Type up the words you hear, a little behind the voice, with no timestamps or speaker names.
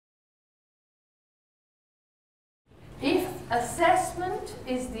Assessment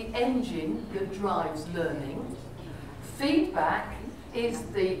is the engine that drives learning. Feedback is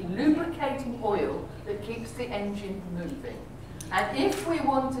the lubricating oil that keeps the engine moving. And if we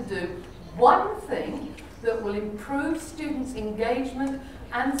want to do one thing that will improve students' engagement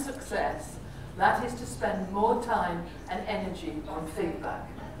and success, that is to spend more time and energy on feedback.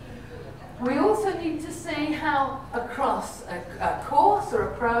 We also need to see how across a course or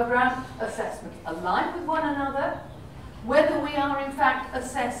a program assessments align with one another, whether we are in fact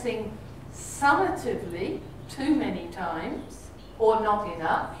assessing summatively too many times or not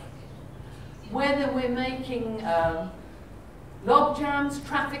enough, whether we're making log jams,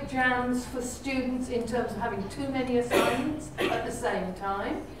 traffic jams for students in terms of having too many assignments at the same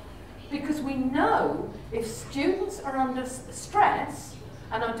time. Because we know if students are under stress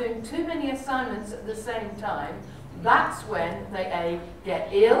and are doing too many assignments at the same time, that's when they A, get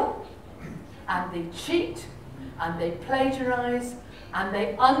ill, and they cheat, and they plagiarize, and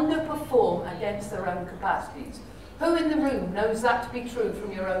they underperform against their own capacities. Who in the room knows that to be true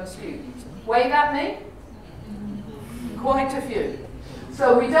from your own students? Wave at me. Quite a few.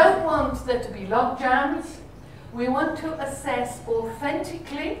 So we don't want there to be log jams. We want to assess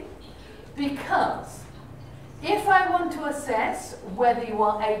authentically, because if I want to assess whether you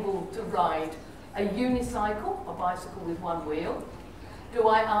are able to ride a unicycle, a bicycle with one wheel, do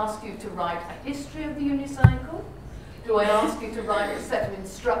I ask you to write a history of the unicycle? Do I ask you to write a set of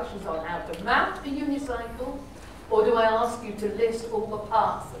instructions on how to mount a unicycle? Or do I ask you to list all the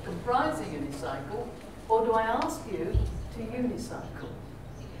parts that comprise a unicycle? Or do I ask you to unicycle?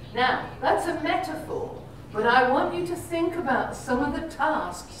 Now, that's a metaphor, but I want you to think about some of the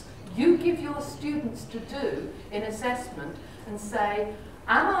tasks you give your students to do in assessment and say,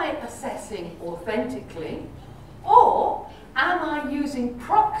 am I assessing authentically, or am I using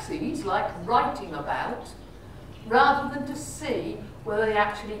proxies like writing about, rather than to see whether they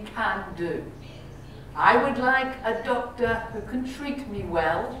actually can do? I would like a doctor who can treat me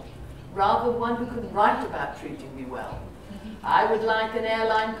well, rather than one who can write about treating me well. I would like an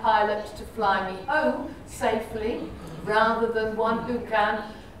airline pilot to fly me home safely, rather than one who can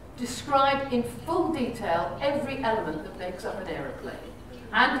describe in full detail every element that makes up an aeroplane,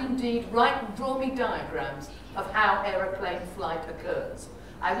 and indeed draw me diagrams of how aeroplane flight occurs.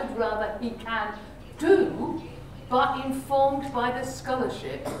 I would rather he can do, but informed by the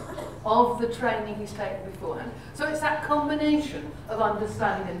scholarship of the training he's taken beforehand. So it's that combination of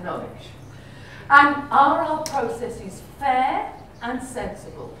understanding and knowledge. And are our processes fair and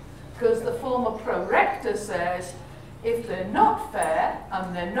sensible? Because the former pro-rector says, if they're not fair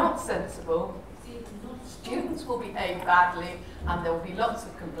and they're not sensible, students will behave badly and there will be lots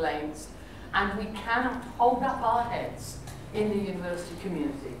of complaints, and we cannot hold up our heads in the university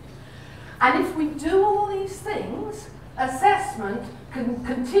community. And if we do all these things, assessment can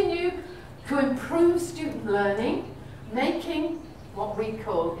continue to improve student learning, making what we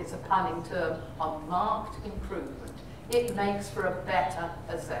call, it's a punning term, a marked improvement. It makes for a better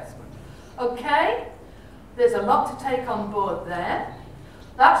assessment. Okay? There's a lot to take on board there.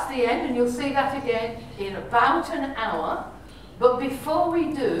 That's the end, and you'll see that again in about an hour. But before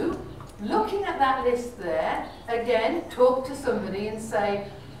we do, looking at that list there, again, talk to somebody and say,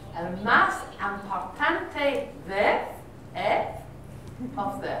 el más importante es,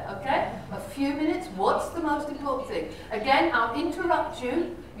 off there, okay? A few minutes, what's the most important thing? Again, I'll interrupt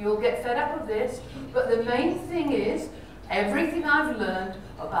you, you'll get fed up of this, but the main thing is, everything I've learned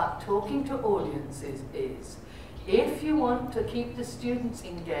about talking to audiences is, if you want to keep the students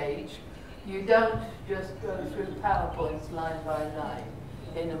engaged, you don't just go through PowerPoints line by line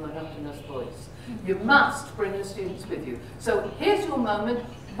in a monotonous voice. You must bring the students with you. So here's your moment,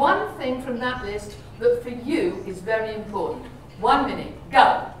 one thing from that list that for you is very important. 1 minute,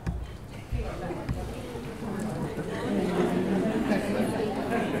 go.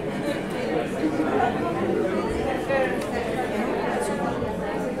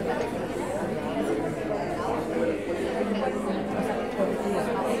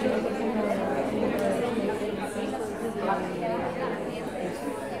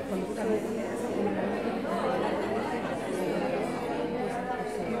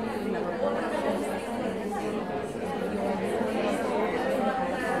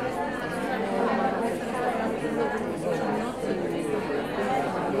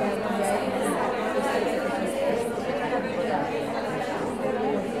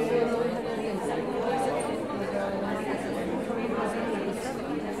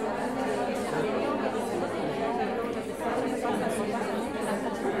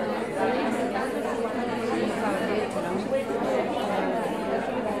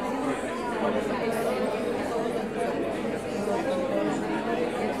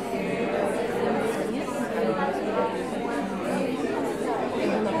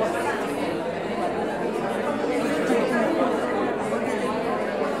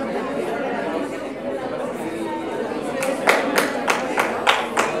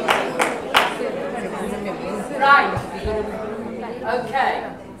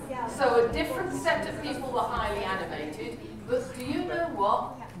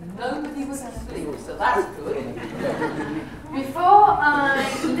 Nobody was asleep, so that's good. Before I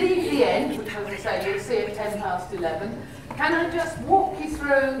leave the end, which as I say, you'll see at 11:10, can I just walk you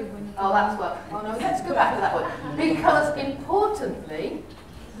through, oh that's what, oh no, let's go back to that one. Because importantly,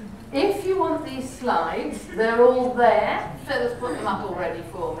 if you want these slides, they're all there. Phil's put them up already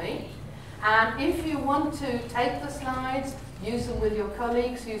for me. And if you want to take the slides, use them with your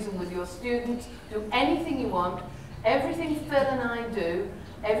colleagues, use them with your students, do anything you want. Everything Phil and I do,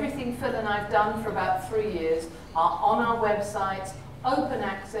 everything Phil and I've done for about 3 years are on our websites, open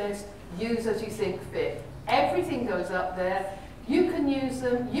access, use as you think fit. Everything goes up there. You can use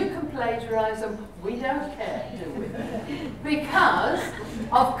them, you can plagiarize them, we don't care, do we? Because,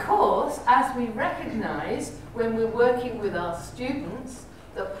 of course, as we recognize when we're working with our students,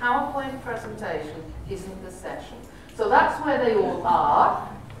 the PowerPoint presentation isn't the session. So that's where they all are.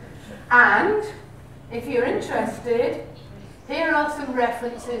 And if you're interested, here are some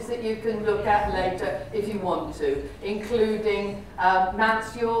references that you can look at later if you want to, including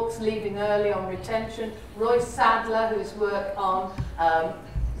Mance York's Leaving Early on Retention, Roy Sadler, whose work on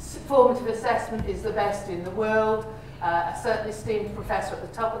formative assessment is the best in the world, a certain esteemed professor at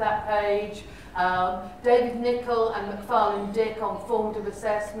the top of that page, David Nichol and McFarlane Dick on formative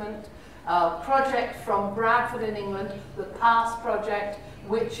assessment, project from Bradford in England, the PASS project,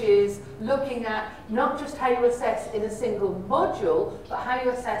 which is looking at not just how you assess in a single module, but how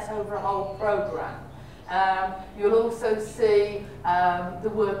you assess over a whole programme. You'll also see the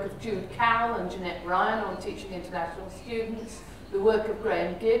work of Jude Carroll and Jeanette Ryan on teaching international students, the work of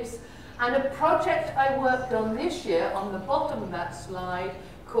Graham Gibbs, and a project I worked on this year on the bottom of that slide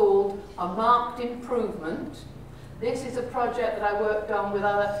called A Marked Improvement. This is a project that I worked on with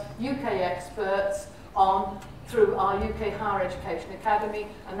other UK experts through our UK Higher Education Academy,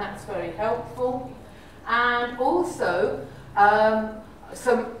 and that's very helpful. And also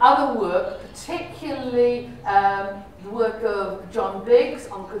some other work, particularly the work of John Biggs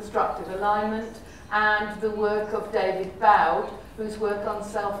on constructive alignment, and the work of David Bowd, whose work on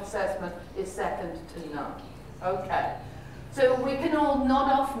self-assessment is second to none. Okay. So we can all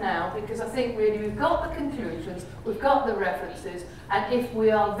nod off now, because I think really we've got the conclusions, we've got the references, and if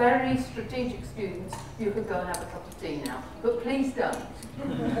we are very strategic students, you can go and have a cup of tea now. But please don't.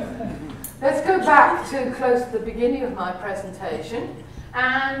 Let's go back to close to the beginning of my presentation.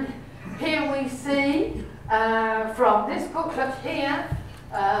 And here we see from this booklet here,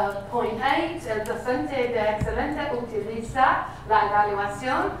 point 8, el docente de excelente utiliza la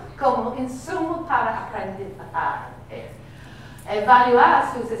evaluación como insumo para aprendizaje. Evaluar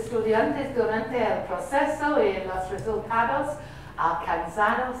a sus estudiantes durante el proceso y los resultados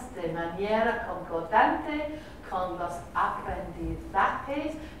alcanzados de manera concordante con los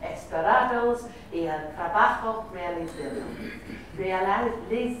aprendizajes esperados y el trabajo realizado.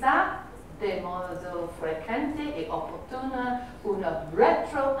 Realiza de modo frecuente y oportuno una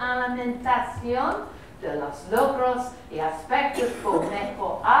retroalimentación de los logros y aspectos por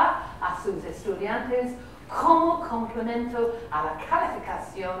mejorar a sus estudiantes como complemento a la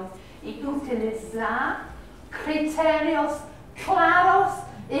calificación y utilizar criterios claros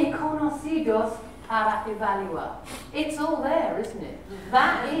y conocidos para evaluar. It's all there, isn't it?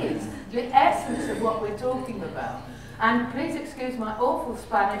 That is the essence of what we're talking about. And please excuse my awful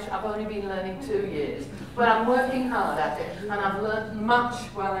Spanish, I've only been learning 2 years, but I'm working hard at it, and I've learned much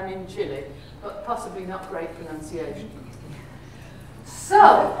while I'm in Chile, but possibly not great pronunciation.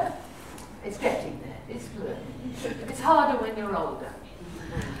 So, it's getting there. It's learning. It's harder when you're older.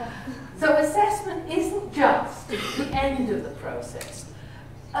 So assessment isn't just the end of the process.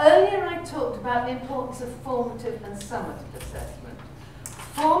 Earlier I talked about the importance of formative and summative assessment.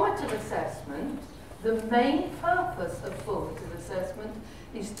 Formative assessment, the main purpose of formative assessment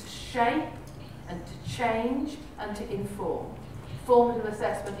is to shape and to change and to inform. Formative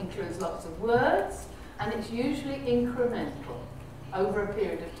assessment includes lots of words, and it's usually incremental over a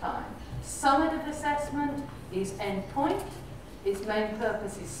period of time. Summative assessment is endpoint, its main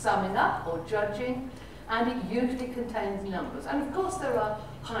purpose is summing up or judging, and it usually contains numbers. And of course there are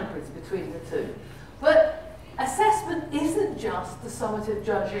hybrids between the two. But assessment isn't just the summative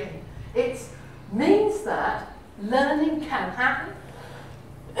judging. It means that learning can happen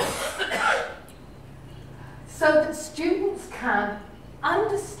so that students can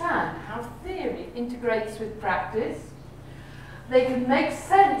understand how theory integrates with practice. They can make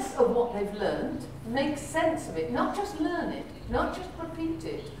sense of what they've learned, make sense of it, not just learn it, not just repeat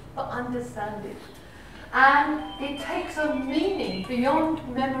it, but understand it. And it takes on meaning beyond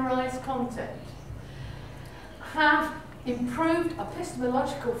memorized content. Have improved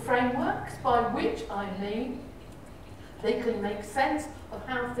epistemological frameworks, by which I mean They can make sense of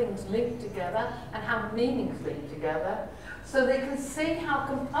how things link together and how meanings link together. So they can see how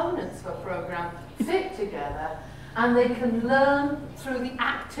components of a program fit together, and they can learn through the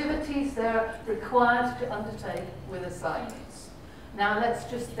activities they're required to undertake with assignments. Now let's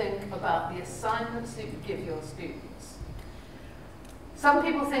just think about the assignments that you give your students. Some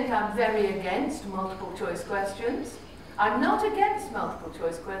people think I'm very against multiple choice questions. I'm not against multiple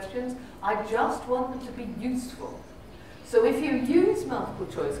choice questions, I just want them to be useful. So if you use multiple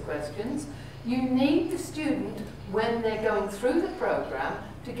choice questions, you need the student, when they're going through the program,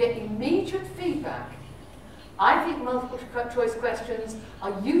 to get immediate feedback. I think multiple choice questions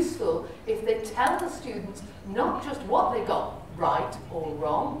are useful if they tell the students not just what they got right or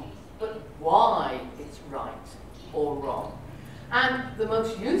wrong, but why it's right or wrong. And the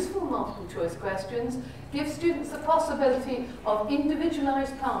most useful multiple choice questions give students the possibility of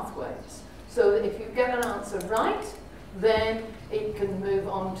individualized pathways, so that if you get an answer right, then it can move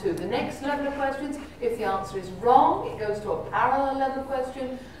on to the next level of questions. If the answer is wrong, it goes to a parallel level of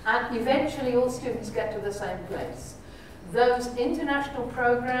question, and eventually all students get to the same place. Those international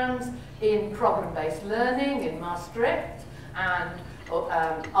programs in problem-based learning in Maastricht and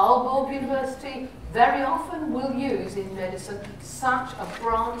Aalborg University very often will use in medicine such a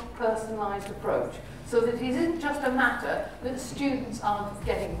branch personalised approach, so that it isn't just a matter that students aren't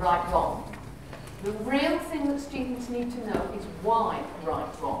getting right wrong. The real thing that students need to know is why right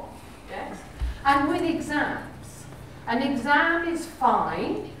wrong. Yes? And with exams, an exam is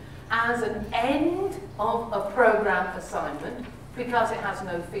fine as an end of a program assignment because it has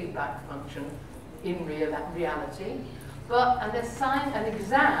no feedback function in reality. But an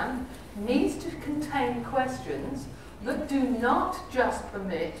exam needs to contain questions that do not just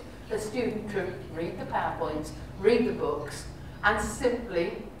permit a student to read the PowerPoints, read the books, and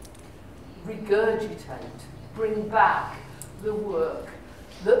simply regurgitate, bring back the work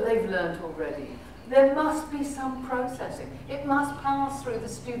that they've learnt already. There must be some processing. It must pass through the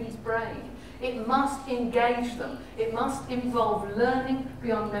student's brain. It must engage them. It must involve learning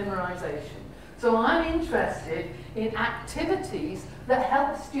beyond memorization. So I'm interested in activities that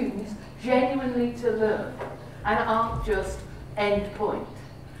help students genuinely to learn and aren't just end point.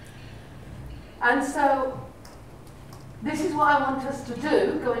 And so this is what I want us to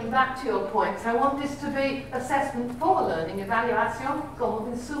do, going back to your points. I want this to be assessment for learning, evaluación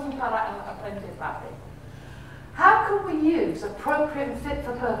como insumo para el aprendizaje. How can we use appropriate and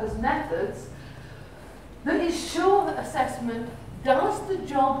fit-for-purpose methods that is sure that assessment does the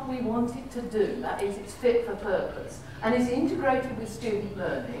job we want it to do, that is, it's fit for purpose, and is integrated with student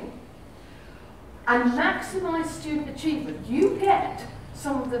learning, and maximise student achievement? You get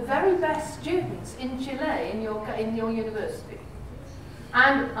some of the very best students in Chile in your university.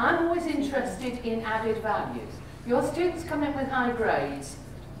 And I'm always interested in added values. Your students come in with high grades,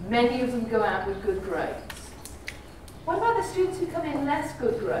 many of them go out with good grades. What about the students who come in less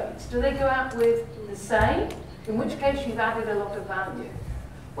good grades? Do they go out with the same? In which case you've added a lot of value.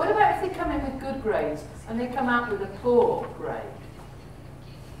 What about if they come in with good grades and they come out with a poor grade?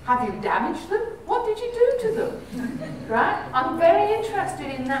 Have you damaged them? What did you do to them? Right? I'm very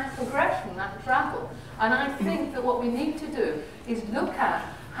interested in that progression, that travel. And I think that what we need to do is look at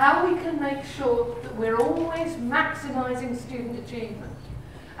how we can make sure that we're always maximising student achievement.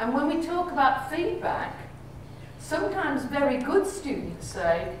 And when we talk about feedback, sometimes very good students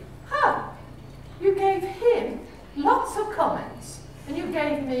say, you gave him lots of comments and you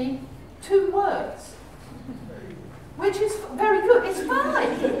gave me 2 words. Which is very good, it's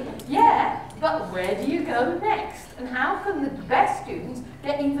fine. Yeah, but where do you go next? And how can the best students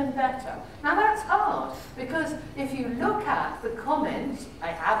get even better? Now that's hard, because if you look at the comments, I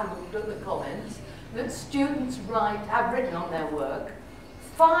have looked at the comments, that students have written on their work,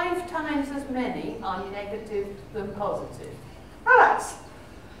 5 times as many are negative than positive. Now that's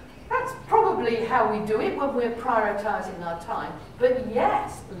probably how we do it when we're prioritising our time. But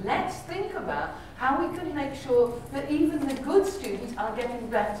yes, let's think about how we can make sure that even the good students are getting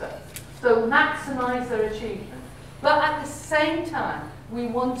better. So maximise their achievement. But at the same time, we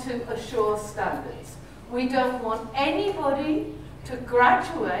want to assure standards. We don't want anybody to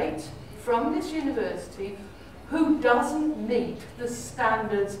graduate from this university who doesn't meet the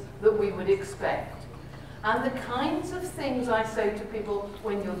standards that we would expect. And the kinds of things I say to people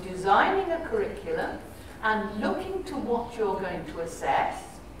when you're designing a curriculum and looking to what you're going to assess,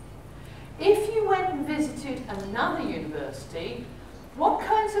 if you went and visited another university, what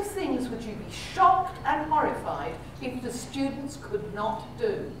kinds of things would you be shocked and horrified if the students could not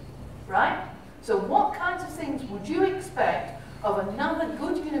do? Right? So what kinds of things would you expect of another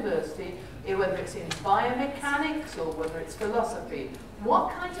good university whether it's in biomechanics or whether it's philosophy,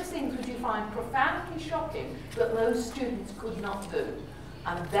 what kinds of things would you find profoundly shocking that those students could not do?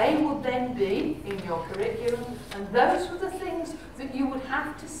 And they would then be in your curriculum, and those were the things that you would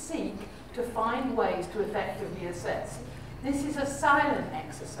have to seek to find ways to effectively assess. This is a silent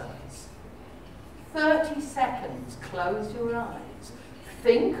exercise. 30 seconds, close your eyes.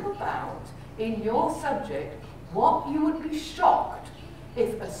 Think about, in your subject, what you would be shocked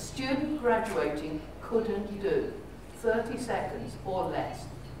if a student graduating couldn't do. 30 seconds or less.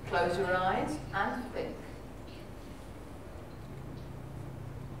 Close your eyes and think.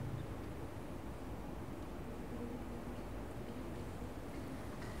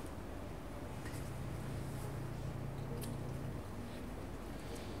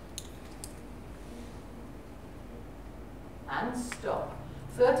 And stop.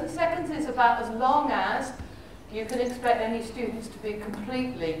 30 seconds is about as long as you can expect any students to be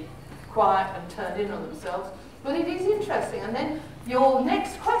completely quiet and turned in on themselves, but it is interesting. And then your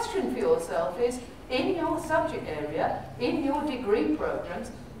next question for yourself is, in your subject area, in your degree programs,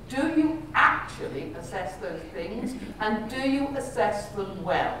 do you actually assess those things, and do you assess them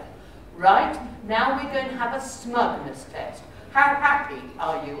well? Right? Now we're going to have a smugness test. How happy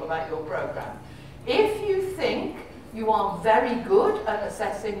are you about your program? If you think you are very good at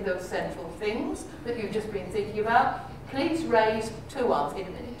assessing those central things that you've just been thinking about, please raise 2 arms in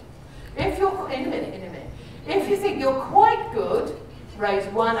a minute. If you're in a minute. If you think you're quite good, raise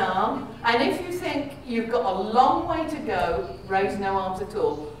 1 arm, and if you think you've got a long way to go, raise no arms at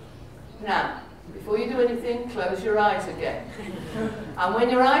all. Now, before you do anything, close your eyes again. And when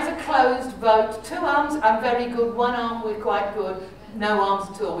your eyes are closed, vote 2 arms, I'm very good, 1 arm, we're quite good, no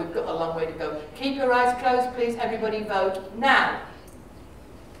arms at all, we've got a long way to go. Keep your eyes closed, please, everybody vote now.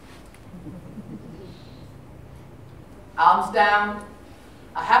 Arms down.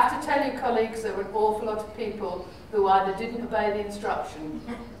 I have to tell you, colleagues, there were an awful lot of people who either didn't obey the instruction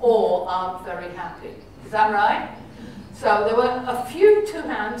or aren't very happy. Is that right? So there were a few 2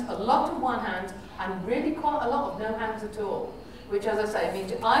 hands, a lot of 1 hand, and really quite a lot of no hands at all. Which, as I say,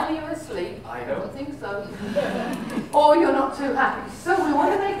 means either you're asleep, I don't think so, or you're not too happy. So we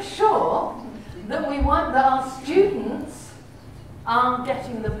want to make sure that our students are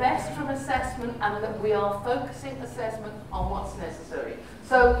getting the best from assessment, and that we are focusing assessment on what's necessary.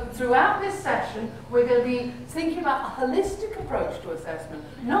 So throughout this session, we're going to be thinking about a holistic approach to assessment,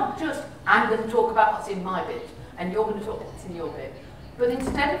 not just, I'm going to talk about what's in my bit, and you're going to talk about what's in your bit. But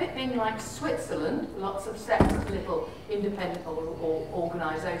instead of it being like Switzerland, lots of separate little independent or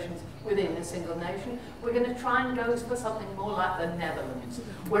organisations within a single nation, we're going to try and go for something more like the Netherlands,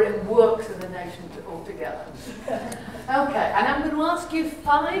 where it works as a nation altogether. Okay, and I'm going to ask you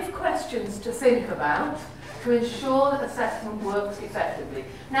 5 questions to think about to ensure that assessment works effectively.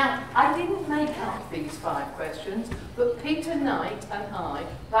 Now, I didn't make up these 5 questions, but Peter Knight and I,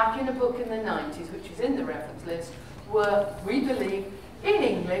 back in a book in the 90s, which is in the reference list, were, we believe, in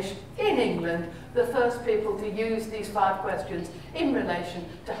English, in England, the first people to use these 5 questions in relation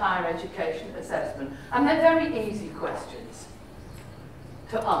to higher education assessment. And they're very easy questions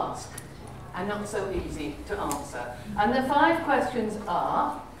to ask, and not so easy to answer. And the 5 questions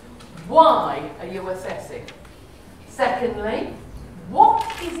are, why are you assessing? Secondly, what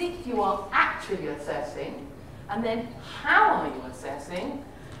is it you are actually assessing? And then, how are you assessing?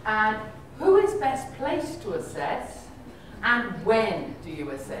 And who is best placed to assess? And when do you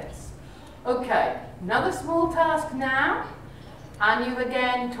assess? Okay, another small task now, and you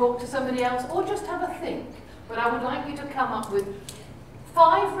again talk to somebody else or just have a think. But I would like you to come up with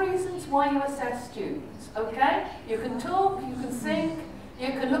 5 reasons why you assess students, okay? You can talk, you can think, you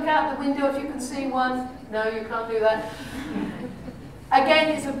can look out the window if you can see one. No, you can't do that. Again,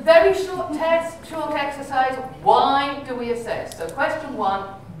 it's a very short test, short exercise. Why do we assess? So question 1,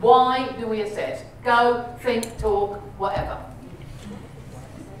 why do we assess? Go, think, talk, whatever.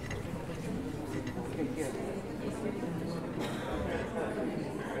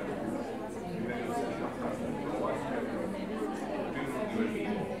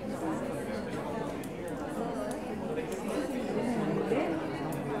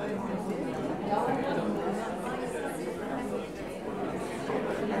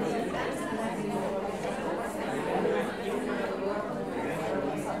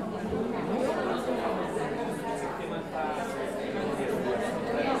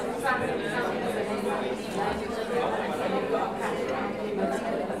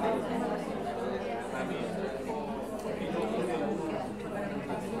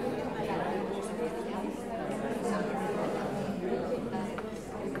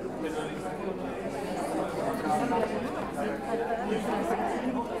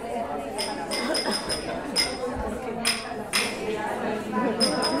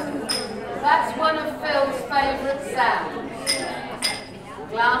 That's one of Phil's favourite sounds.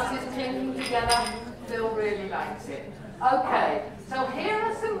 Glasses clinking together. Phil really likes it. Okay, so here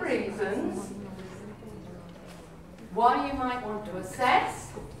are some reasons why you might want to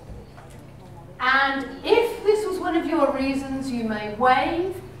assess. And if this was one of your reasons, you may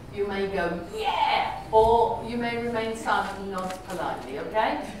wave, you may go, yeah, or you may remain silent and nod politely,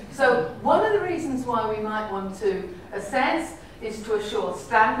 okay? So one of the reasons why we might want to assess is to assure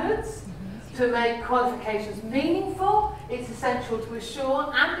standards, to make qualifications meaningful. It's essential to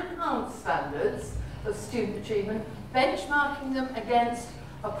assure and enhance standards of student achievement, benchmarking them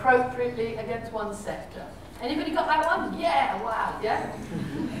appropriately against one sector. Anybody got that one? Yeah, wow, yeah?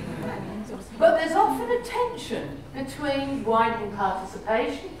 But there's often a tension between widening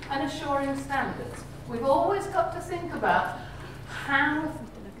participation and assuring standards. We've always got to think about how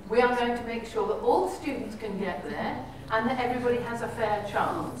we are going to make sure that all students can get there and that everybody has a fair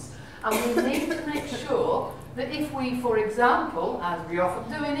chance. And we need to make sure that if we, for example, as we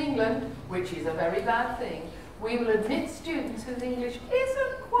often do in England, which is a very bad thing, we will admit students whose English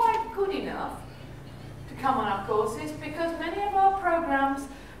isn't quite good enough to come on our courses, because many of our programs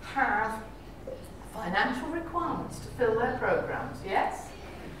have financial requirements to fill their programs, yes?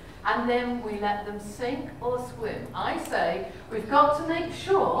 And then we let them sink or swim. I say we've got to make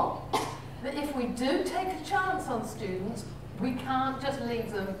sure that if we do take a chance on students, we can't just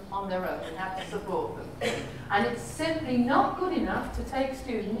leave them on their own and have to support them. And it's simply not good enough to take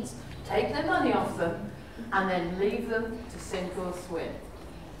students, take their money off them, and then leave them to sink or swim.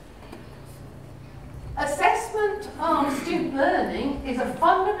 Assessment of student learning is a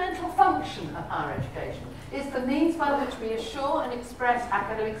fundamental function of higher education. It's the means by which we assure and express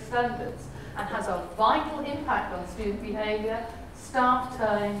academic standards and has a vital impact on student behaviour, staff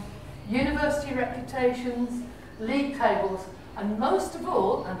turnover, university reputations, league tables, and most of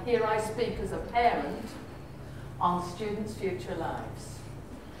all, and here I speak as a parent, on students' future lives.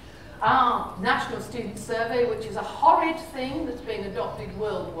 Our National Student Survey, which is a horrid thing that's being adopted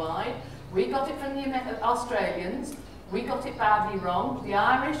worldwide, we got it from the Australians, we got it badly wrong, the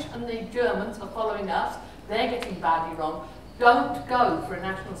Irish and the Germans are following us, they're getting badly wrong. Don't go for a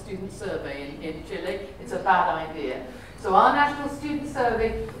National Student Survey in Chile, it's a bad idea. So our National Student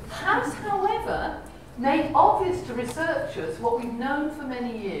Survey has, however, made obvious to researchers what we've known for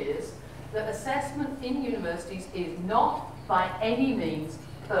many years, that assessment in universities is not by any means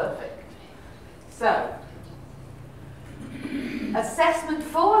perfect. So, assessment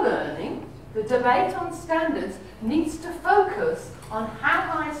for learning, the debate on standards needs to focus on how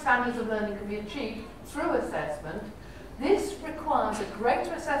high standards of learning can be achieved through assessment. This requires a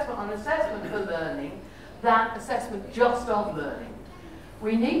greater assessment on assessment for learning than assessment just of learning.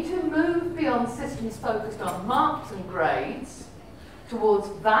 We need to move beyond systems focused on marks and grades towards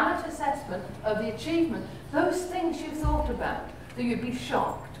valid assessment of the achievement, those things you've thought about, that you'd be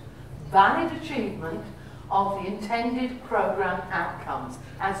shocked. Valid achievement of the intended programme outcomes,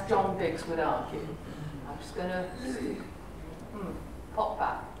 as John Biggs would argue. I'm just going to pop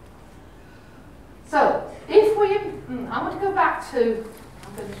back. So, if we, I want to go back to,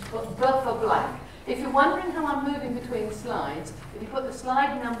 I'm going to put buffer blank. If you're wondering how I'm moving between slides, if you put the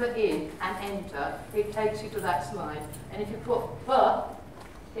slide number in and enter, it takes you to that slide. And if you put but,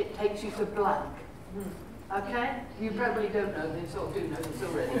 it takes you to blank. Okay? You probably don't know this or do know this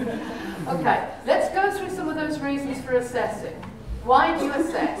already. Okay, let's go through some of those reasons for assessing. Why do you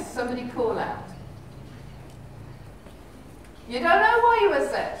assess? Somebody call out. You don't know why you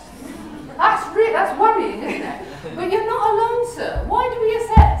assess. That's worrying, isn't it? But you're not alone, sir. Why do we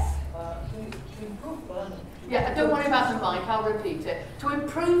assess? To improve learning. Yeah, don't worry about the mic, I'll repeat it. To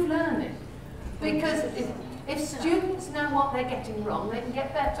improve learning. Because if students know what they're getting wrong, they can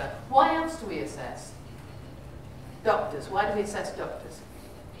get better. Why else do we assess? Doctors. Why do we assess doctors?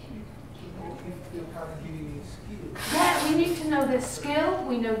 Yeah, we need to know their skill,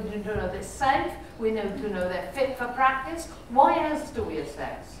 we need to know they're safe, we need to know they're fit for practice. Why else do we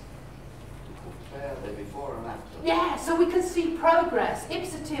assess? The before and after. Yeah, so we can see progress,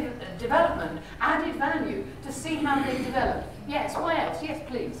 ipsative development, added value, to see how they develop. Yes, why else? Yes,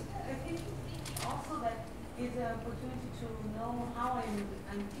 please. I think also that is an opportunity to know how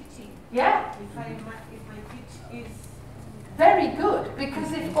I'm teaching. Yeah. If my teach is very good,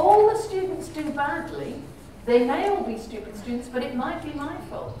 because if all the students do badly, they may all be stupid students, but it might be my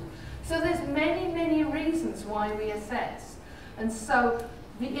fault. So there's many, many reasons why we assess. And so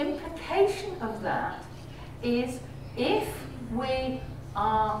the implication of that is if we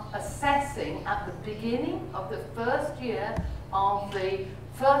are assessing at the beginning of the first year of the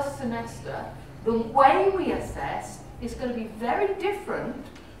first semester, the way we assess is going to be very different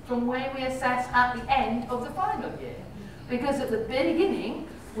from where we assess at the end of the final year. Because at the beginning,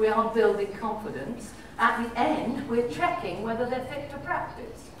 we are building confidence. At the end, we're checking whether they're fit to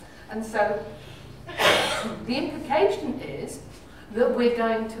practice. And so the implication is that we're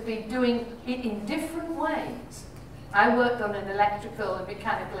going to be doing it in different ways. I worked on an electrical and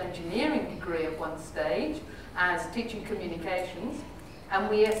mechanical engineering degree at one stage as teaching communications, and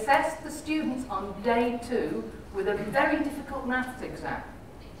we assessed the students on day 2 with a very difficult maths exam.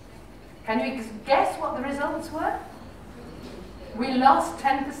 Can you guess what the results were? We lost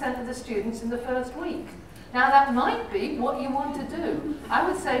 10% of the students in the first week. Now that might be what you want to do. I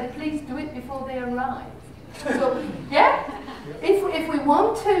would say please do it before they arrive. So, yeah? If we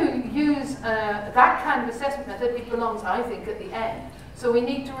want to use that kind of assessment method, it belongs, I think, at the end. So we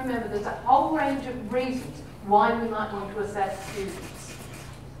need to remember there's a whole range of reasons why we might want to assess students.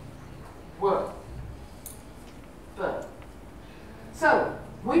 Work. But. So,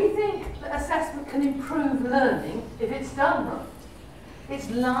 we think that assessment can improve learning if it's done right. It's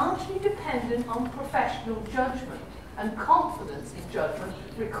largely dependent on professional judgment, and confidence in judgment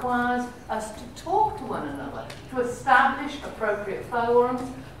requires us to talk to one another, to establish appropriate forums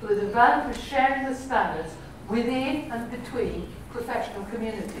for the development of sharing the standards within and between professional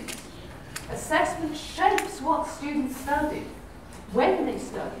communities. Assessment shapes what students study, when they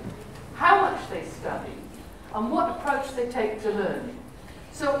study, how much they study, and what approach they take to learning.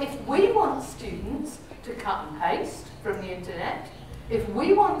 So if we want students to cut and paste from the internet, if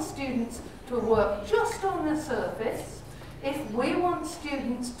we want students to work just on the surface, if we want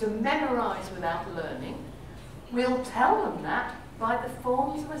students to memorize without learning, we'll tell them that by the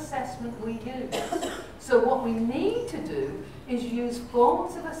forms of assessment we use. So what we need to do is use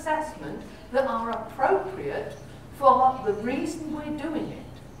forms of assessment that are appropriate for the reason we're doing it.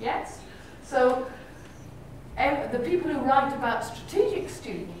 Yes? So the people who write about strategic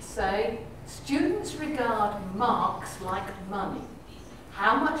students say, students regard marks like money.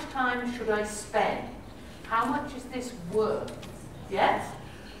 How much time should I spend? How much is this worth? Yes?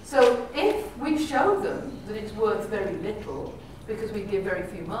 So if we show them that it's worth very little, because we give very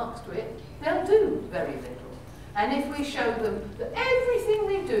few marks to it, they'll do very little. And if we show them that everything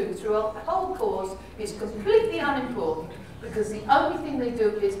they do throughout the whole course is completely unimportant, because the only thing they do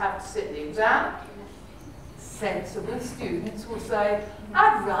is have to sit the exam, sensible students will say,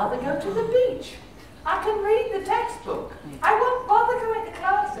 I'd rather go to the beach. I can read the textbook. I won't bother going to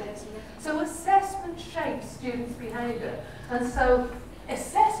classes. So assessment shapes students' behaviour. And so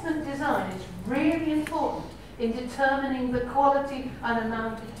assessment design is really important in determining the quality and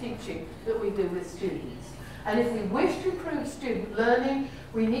amount of teaching that we do with students. And if we wish to improve student learning,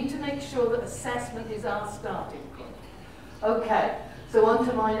 we need to make sure that assessment is our starting point. Okay, so on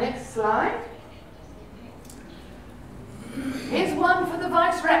to my next slide. Here's one for the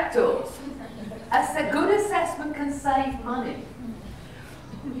vice-rectors. A good assessment can save money.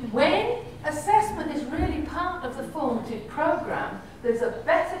 When assessment is really part of the formative programme, there's a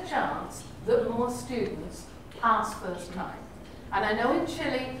better chance that more students pass first time. And I know in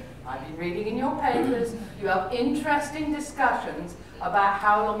Chile, I've been reading in your papers, you have interesting discussions about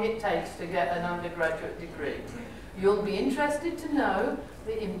how long it takes to get an undergraduate degree. You'll be interested to know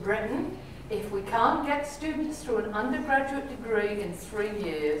that in Britain, if we can't get students through an undergraduate degree in 3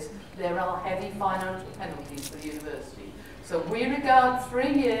 years, there are heavy financial penalties for the university. So we regard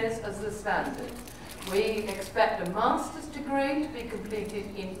 3 years as the standard. We expect a master's degree to be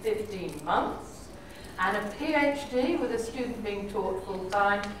completed in 15 months, and a PhD with a student being taught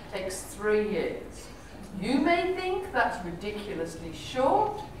full-time takes 3 years. You may think that's ridiculously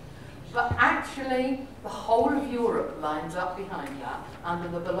short, but actually the whole of Europe lines up behind that under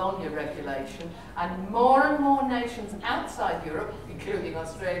the Bologna regulation, and more nations outside Europe, including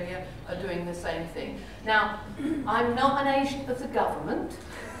Australia, are doing the same thing. Now, I'm not an agent of the government.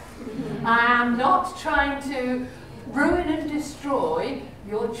 I am not trying to ruin and destroy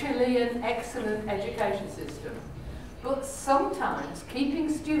your Chilean excellent education system. But sometimes keeping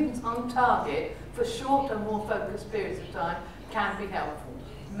students on target for shorter, more focused periods of time can be helpful.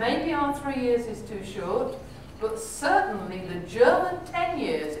 Maybe our 3 years is too short, but certainly the German 10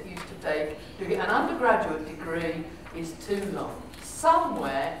 years it used to take to get an undergraduate degree is too long.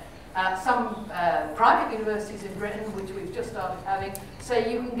 Somewhere, some private universities in Britain, which we've just started having,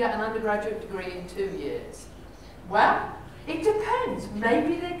 say you can get an undergraduate degree in 2 years. Well, it depends.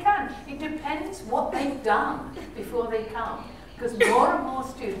 Maybe they can. It depends what they've done before they come, because more and more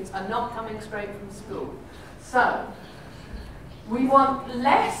students are not coming straight from school. So, we want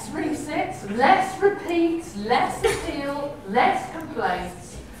less resits, less repeats, less appeal, less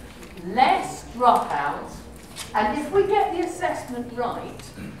complaints, less dropouts, And if we get the assessment right,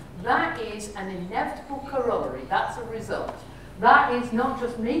 that is an inevitable corollary. That's a result. That is not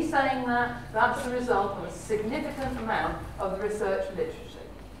just me saying that, that's the result of a significant amount of the research literacy.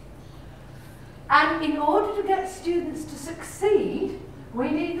 And in order to get students to succeed, we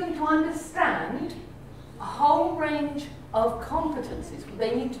need them to understand a whole range of competencies.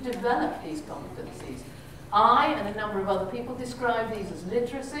 They need to develop these competencies. I and a number of other people describe these as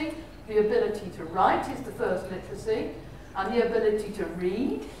literacy. The ability to write is the first literacy, and the ability to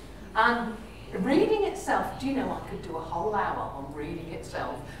read. And reading itself, do you know, I could do a whole hour on reading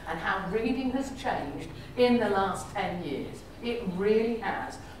itself and how reading has changed in the last 10 years. It really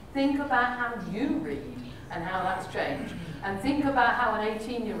has. Think about how you read and how that's changed. And think about how an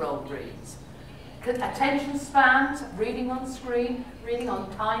 18-year-old reads. Attention spans, reading on screen, reading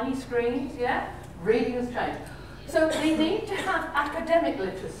on tiny screens, yeah? Reading has changed. So they need to have academic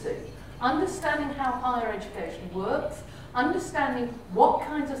literacy, understanding how higher education works, understanding what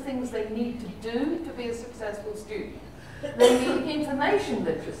kinds of things they need to do to be a successful student. They need information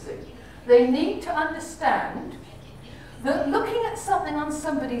literacy. They need to understand that looking at something on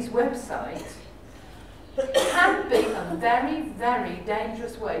somebody's website can be a very, very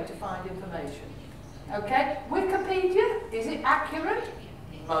dangerous way to find information. Okay? Wikipedia, is it accurate?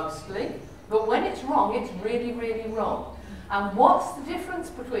 Mostly. But when it's wrong, it's really, really wrong. And what's the difference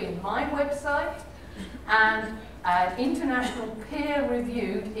between my website and an international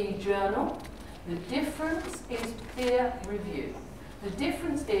peer-reviewed e-journal? The difference is peer review. The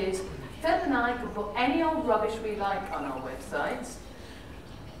difference is Phil and I can put any old rubbish we like on our websites,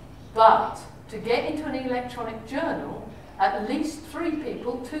 but to get into an electronic journal, at least 3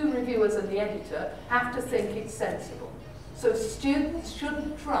 people, 2 reviewers and the editor, have to think it's sensible. So students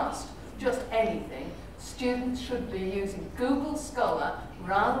shouldn't trust just anything. Students should be using Google Scholar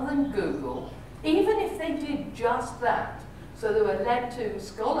rather than Google, even if they did just that. So they were led to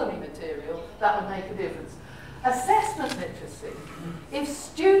scholarly material, that would make a difference. Assessment literacy. If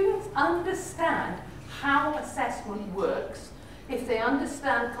students understand how assessment works, if they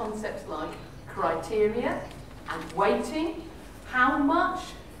understand concepts like criteria and weighting, how much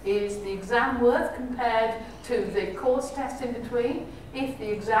is the exam worth compared to the course test in between, if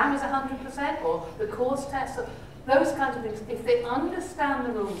the exam is 100% or the course test, those kinds of things, if they understand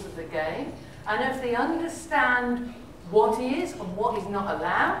the rules of the game, and if they understand what is and what is not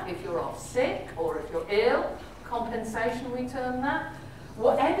allowed, if you're off sick or if you're ill, compensation we term that,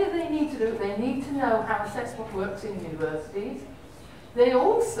 whatever they need to do, they need to know how assessment works in universities. They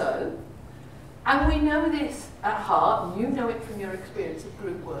also, and we know this at heart, and you know it from your experience of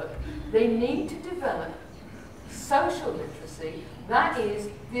group work, they need to develop social literacy, that is,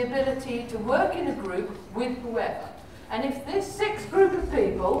 the ability to work in a group with whoever. And if this 6 group of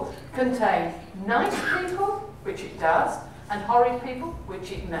people contain nice people, which it does, and horrid people,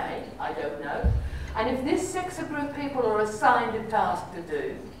 which it may, I don't know, and if this 6 group of people are assigned a task to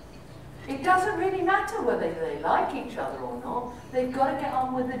do, it doesn't really matter whether they like each other or not, they've got to get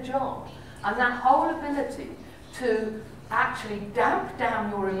on with the job. And that whole ability to actually damp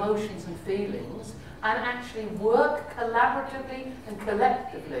down your emotions and feelings and actually work collaboratively and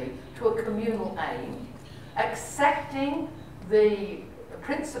collectively to a communal aim, accepting the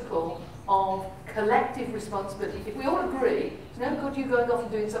principle of collective responsibility. If we all agree, it's no good you going off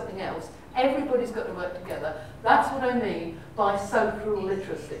and doing something else, everybody's got to work together. That's what I mean by social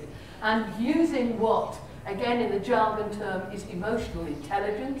literacy. And using what, again in the jargon term, is emotional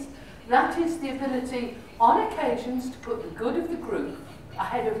intelligence, that is the ability on occasions to put the good of the group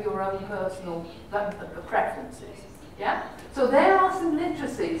ahead of your own personal preferences. Yeah? So there are some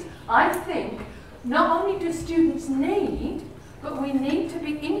literacies I think not only do students need, but we need to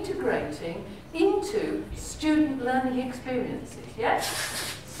be integrating into student learning experiences.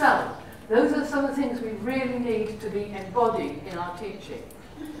 Yes? So those are some of the things we really need to be embodied in our teaching.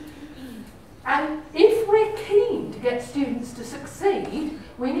 And if we're keen to get students to succeed,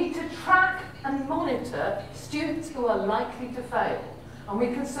 we need to track and monitor students who are likely to fail. And we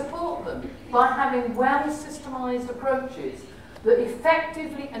can support them by having well-systemised approaches that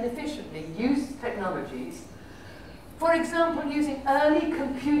effectively and efficiently use technologies. For example, using early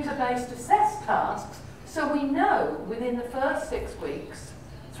computer-based assess tasks, so we know within the first 6 weeks,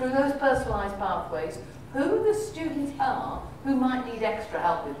 through those personalised pathways, who the students are who might need extra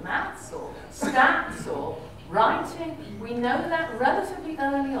help with maths or stats or writing. We know that relatively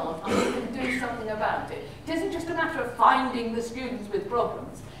early on and we can do something about it. It isn't just a matter of finding the students with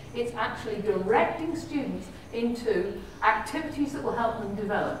problems, it's actually directing students into activities that will help them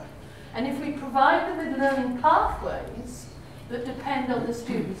develop. And if we provide them with learning pathways that depend on the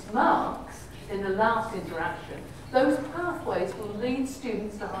students' marks, in the last interaction, those pathways will lead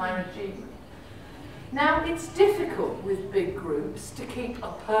students to higher achievement. Now, it's difficult with big groups to keep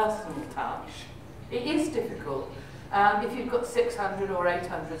a personal touch. It is difficult. If you've got 600 or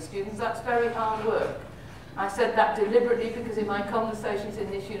 800 students, that's very hard work. I said that deliberately because in my conversations in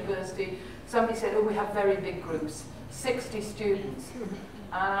this university, somebody said, oh, we have very big groups, 60 students.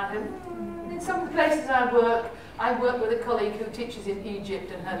 And I said, in some places I work with a colleague who teaches in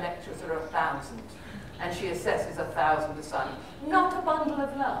Egypt and her lectures are 1,000. And she assesses 1,000 assignments. Not a bundle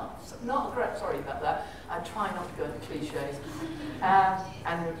of laughs. Not a great, sorry about that. I try not to go into cliches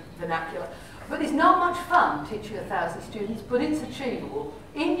and vernacular. But it's not much fun teaching 1,000 students, but it's achievable.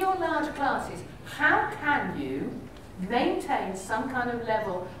 In your large classes, how can you maintain some kind of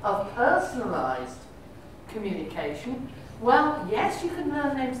level of personalised communication? Well, yes, you can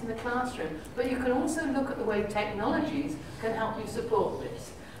learn names in the classroom, but you can also look at the way technologies can help you support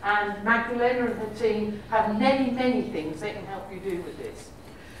this. And Magdalena and her team have many, many things they can help you do with this.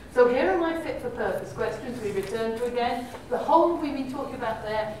 So here are my fit-for-purpose questions we return to again. The whole we've been talking about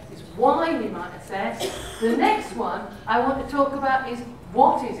there is why we might assess. The next one I want to talk about is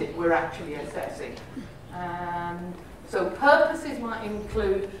what is it we're actually assessing. So purposes might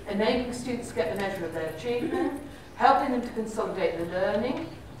include enabling students to get the measure of their achievement, helping them to consolidate the learning,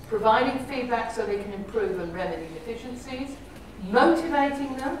 providing feedback so they can improve and remedy deficiencies,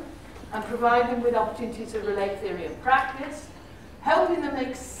 motivating them and providing them with opportunities to relate theory and practice, helping them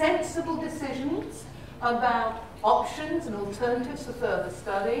make sensible decisions about options and alternatives for further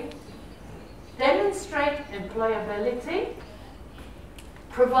study, demonstrate employability,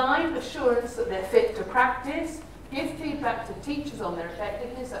 provide assurance that they're fit to practice, give feedback to teachers on their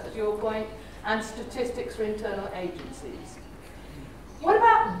effectiveness, that was your point, and statistics for internal agencies. What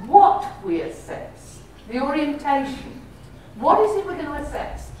about what we assess? The orientation. What is it we're going to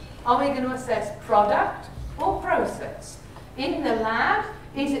assess? Are we going to assess product or process? In the lab,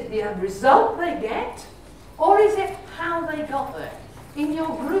 is it the result they get, or is it how they got there? In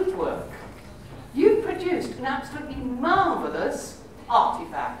your group work, you've produced an absolutely marvellous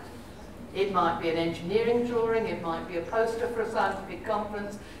artifact. It might be an engineering drawing, it might be a poster for a scientific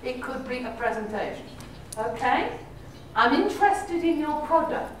conference, it could be a presentation. Okay? I'm interested in your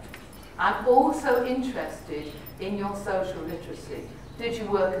product. I'm also interested in your social literacy. Did you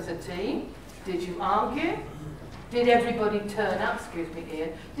work as a team? Did you argue? Did everybody turn up? Excuse me,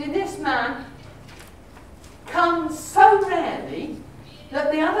 Ian. Did this man come so rarely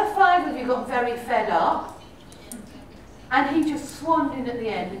that the other 5 of you got very fed up and he just swanned in at the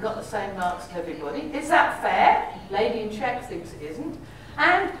end and got the same marks as everybody? Is that fair? Lady in check thinks it isn't.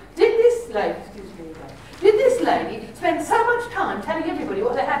 And did this lady, did this lady spend so much time telling everybody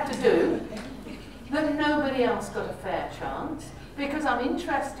what they had to do that nobody else got a fair chance? Because I'm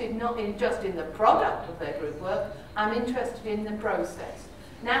interested not in just in the product of their group work, I'm interested in the process.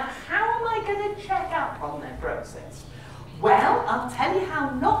 Now, how am I going to check up on their process? Well, I'll tell you how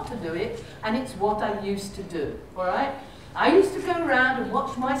not to do it, and it's what I used to do, all right? I used to go around and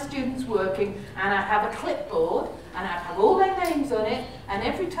watch my students working, and I'd have a clipboard, and I'd have all their names on it, and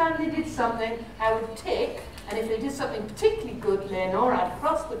every time they did something, I would tick, and if they did something particularly good, Leonore, I'd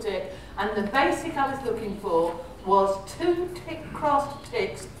cross the tick, and the basic I was looking for was 2 crossed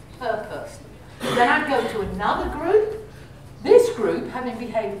ticks per person. Then I'd go to another group. This group, having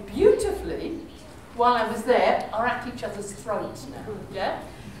behaved beautifully while I was there, are at each other's throats now. Yeah?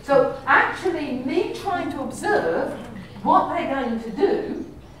 So actually, me trying to observe what they're going to do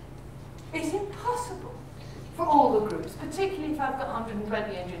is impossible for all the groups, particularly if I've got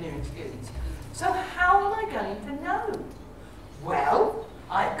 120 engineering students. So how am I going to know? Well,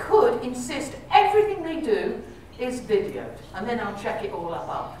 I could insist everything they do is videoed, and then I'll check it all up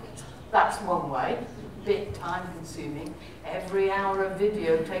afterwards. That's one way, a bit time consuming. Every hour of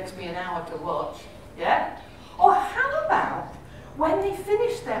video takes me an hour to watch, yeah? Or how about when they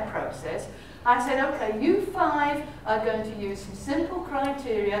finish their process, I said, okay, you 5 are going to use some simple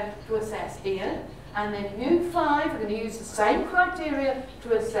criteria to assess Ian, and then you 5 are going to use the same criteria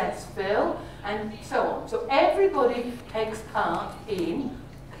to assess Phil, and so on. So everybody takes part in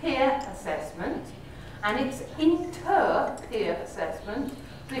peer assessment, and it's inter-peer assessment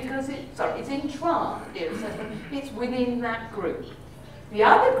because it's intra-peer assessment. It's within that group. The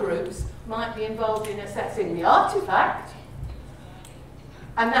other groups might be involved in assessing the artifact,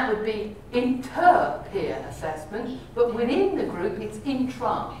 and that would be inter-peer assessment, but within the group it's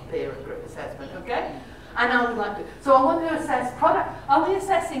intra-peer group assessment, okay? And I would like to, so I want to assess product. Are we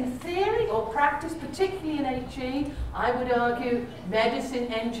assessing theory or practice, particularly in HE? I would argue medicine,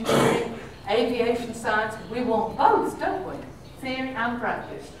 engineering, aviation science. We want both, don't we? Theory and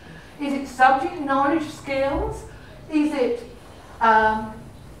practice. Is it subject knowledge skills? Is it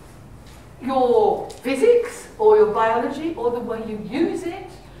your physics or your biology or the way you use it?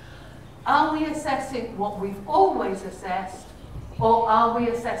 Are we assessing what we've always assessed, or are we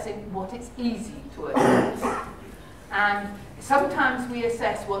assessing what it's easy to assess? And sometimes we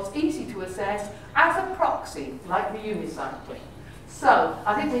assess what's easy to assess as a proxy, like the unicycling. So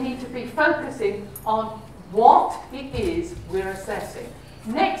I think we need to be focusing on what it is we're assessing.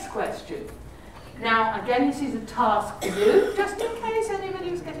 Next question. Now, again, this is a task for you, just in case anybody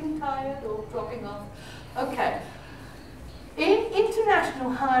was getting tired or dropping off. Okay. In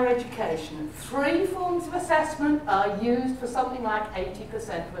international higher education, 3 forms of assessment are used for something like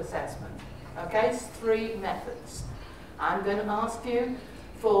 80% of assessment. Okay, it's 3 methods. I'm going to ask you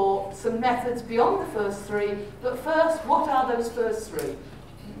for some methods beyond the first 3, but first, what are those first 3?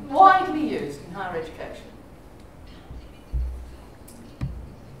 Widely used in higher education.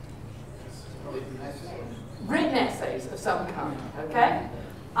 Written essays of some kind, okay?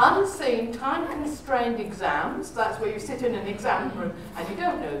 Unseen, time-constrained exams, that's where you sit in an exam room and you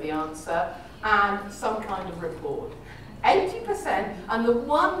don't know the answer, and some kind of report. 80%, and the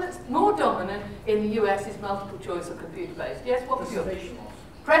one that's more dominant in the US is multiple choice or computer-based. Yes, what was yours?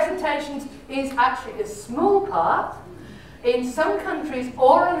 Presentations is actually a small part. In some countries,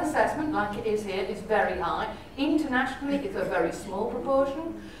 oral assessment, like it is here, is very high. Internationally, it's a very small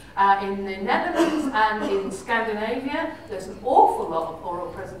proportion. In the Netherlands and in Scandinavia, there's an awful lot of oral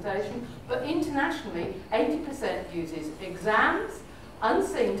presentation, but internationally, 80% uses exams,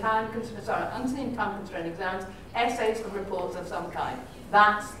 unseen time-constrained exams, essays and reports of some kind.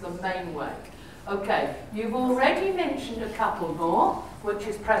 That's the main way. Okay, you've already mentioned a couple more, which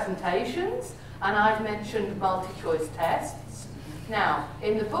is presentations, and I've mentioned multi-choice tests. Now,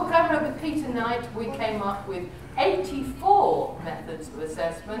 in the book I wrote with Peter Knight, we came up with 84 methods of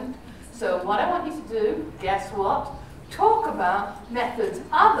assessment. So what I want you to do, guess what? Talk about methods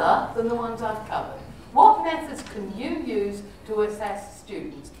other than the ones I've covered. What methods can you use to assess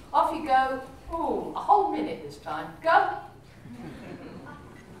students? Off you go. Ooh, a whole minute this time. Go.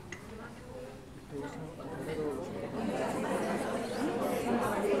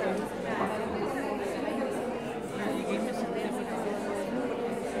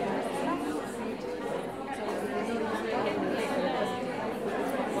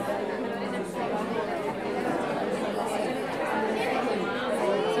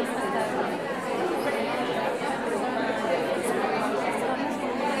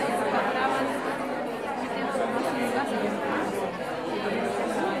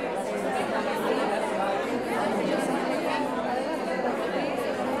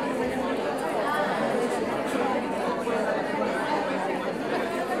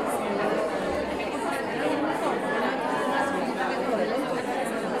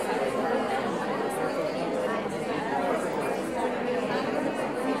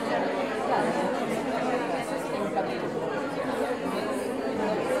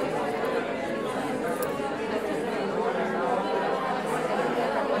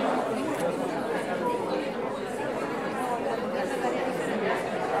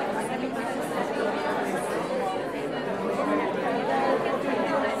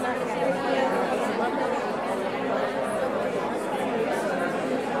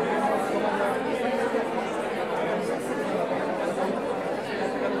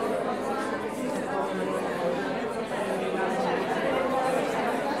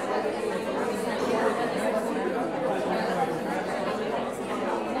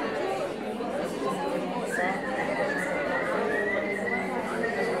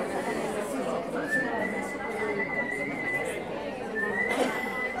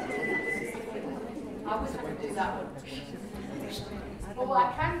 But what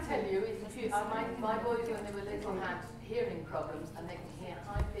I can tell you is my boys, when they were little, had hearing problems, and they can hear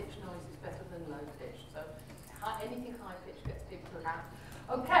high-pitched noises better than low-pitched. So anything high-pitched gets people out.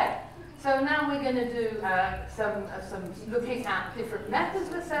 Okay, so now we're going to do some looking at different methods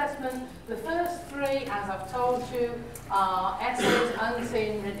of assessment. The first 3, as I've told you, are essays,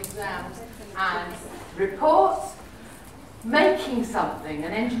 unseen, written exams, and reports. Making something,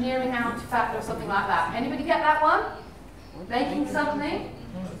 an engineering artifact or something like that. Anybody get that one? Making something.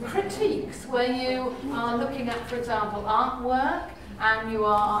 Critiques, where you are looking at, for example, artwork, and you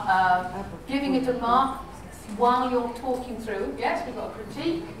are giving it a mark while you're talking through. Yes, we've got a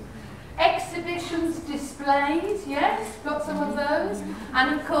critique. Exhibitions, displays, yes, got some of those.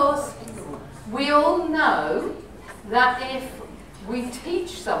 And of course, we all know that if we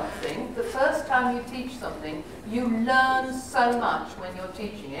teach something, the first time you teach something, you learn so much when you're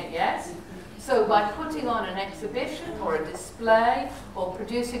teaching it, yes? So by putting on an exhibition or a display or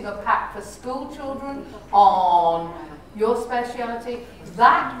producing a pack for school children on your speciality,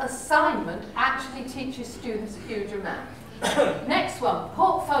 that assignment actually teaches students a huge amount. Next one,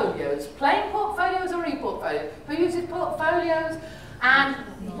 portfolios. Plain portfolios or e-portfolio? Who uses portfolios? And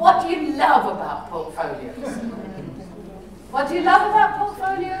what do you love about portfolios? What do you love about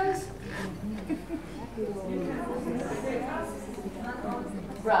portfolios?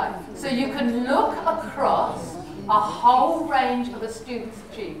 Right, so you can look across a whole range of a student's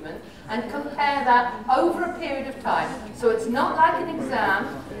achievement and compare that over a period of time. So it's not like an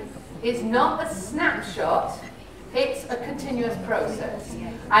exam, it's not a snapshot, it's a continuous process.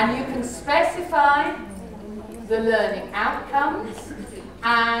 And you can specify the learning outcomes,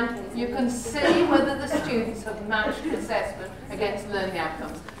 and you can see whether the students have matched assessment against learning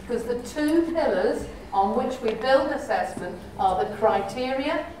outcomes. Because the two pillars on which we build assessment are the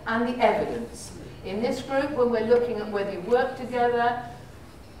criteria and the evidence. In this group, when we're looking at whether you work together,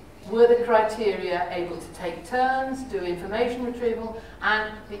 were the criteria able to take turns, do information retrieval,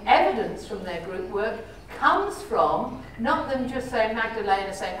 and the evidence from their group work comes from not them just saying,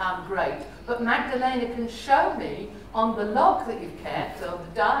 Magdalena saying, I'm great, but Magdalena can show me on the log that you've kept, or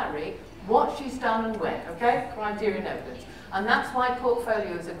the diary, what she's done and when, okay? Criteria and evidence. And that's why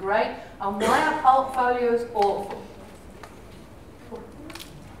portfolios are great, and why are portfolios awful?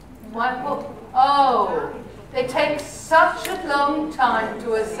 Oh, they take such a long time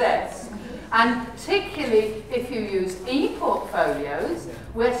to assess. And particularly if you use e-portfolios,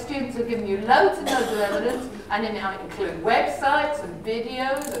 where students are giving you loads and loads of evidence, and it might include websites and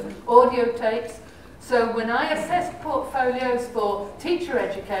videos and audio tapes. So when I assess portfolios for teacher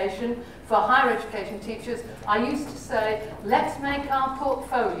education, for higher education teachers, I used to say, let's make our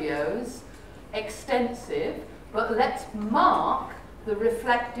portfolios extensive, but let's mark the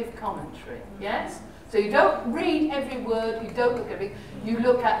reflective commentary, yes? So you don't read every word, you don't look at everything, you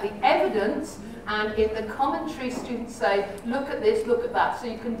look at the evidence, and in the commentary students say, look at this, look at that, so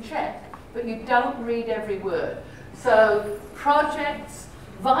you can check, but you don't read every word. So projects,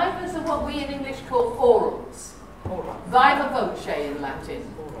 vivas are what we in English call orals. Viva voce in Latin,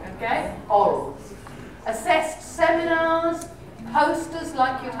 okay? Orals. Assessed seminars, posters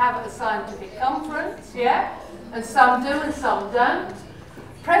like you'd have at a scientific conference, yeah? And some do and some don't.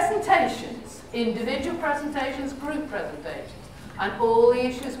 Presentations, individual presentations, group presentations. And all the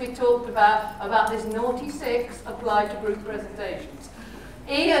issues we talked about this naughty six, apply to group presentations.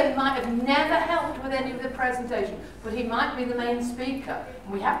 Ian might have never helped with any of the presentation, but he might be the main speaker.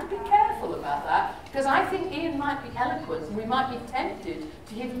 And we have to be careful about that, because I think Ian might be eloquent, and we might be tempted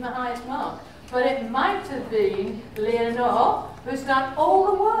to give him the highest mark. But it might have been Leonore who's done all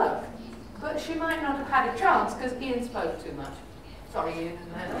the work. But she might not have had a chance, because Ian spoke too much. Sorry, Ian.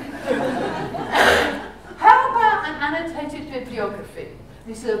 How about an annotated bibliography?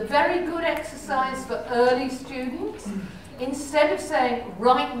 This is a very good exercise for early students. Instead of saying,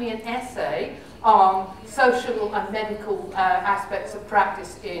 write me an essay on social and medical aspects of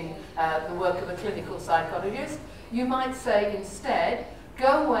practice in the work of a clinical psychologist, you might say instead,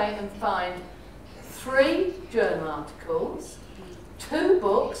 go away and find 3 journal articles, 2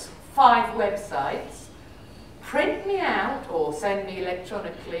 books, 5 websites, print me out or send me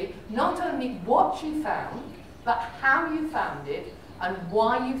electronically not only what you found, but how you found it and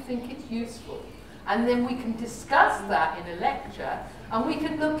why you think it's useful. And then we can discuss that in a lecture, and we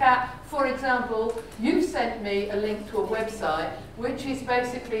can look at, for example, you sent me a link to a website which is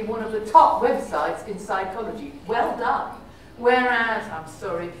basically one of the top websites in psychology. Well done. Whereas, I'm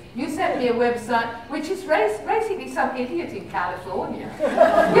sorry, you sent me a website which is basically some idiot in California.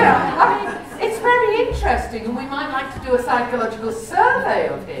 Yeah, I mean, it's very interesting, and we might like to do a psychological survey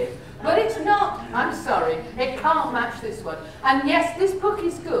of him. But it's not, I'm sorry, it can't match this one. And yes, this book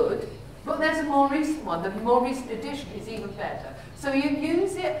is good, but there's a more recent one. The more recent edition is even better. So you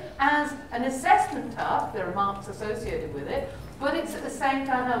use it as an assessment task. There are marks associated with it, but it's at the same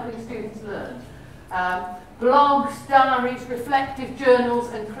time helping students learn. Blogs, diaries, reflective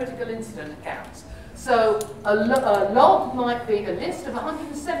journals, and critical incident accounts. So a log might be a list of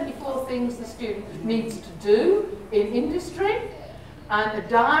 174 things the student needs to do in industry, and a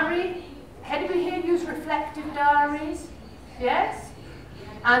diary. Anybody here use reflective diaries? Yes?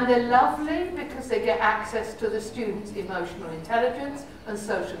 And they're lovely because they get access to the student's emotional intelligence and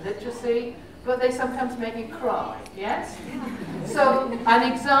social literacy, but they sometimes make you cry, yes? So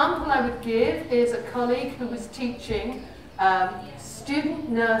an example I would give is a colleague who was teaching student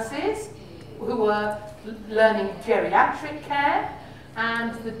nurses who were learning geriatric care,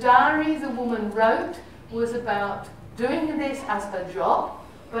 and the diary the woman wrote was about doing this as her job,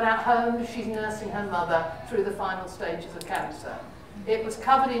 but at home she's nursing her mother through the final stages of cancer. It was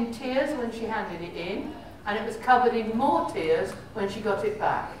covered in tears when she handed it in, and it was covered in more tears when she got it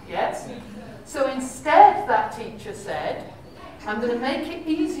back, yes? So instead, that teacher said, I'm going to make it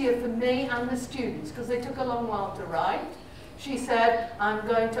easier for me and the students, because they took a long while to write. She said, I'm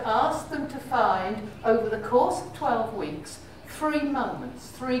going to ask them to find, over the course of 12 weeks, 3 moments,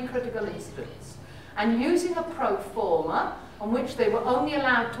 3 critical incidents. And using a pro forma, on which they were only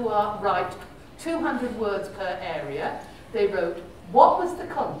allowed to write 200 words per area, they wrote, what was the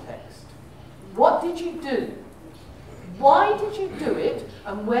context? What did you do? Why did you do it?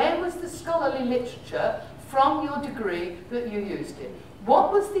 And where was the scholarly literature from your degree that you used it?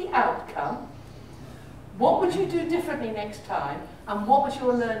 What was the outcome? What would you do differently next time? And what was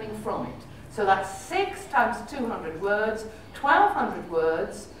your learning from it? So that's 6 times 200 words, 1,200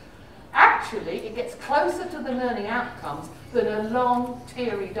 words. Actually, it gets closer to the learning outcomes than a long,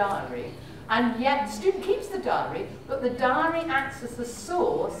 teary diary. And yet, the student keeps the diary, but the diary acts as the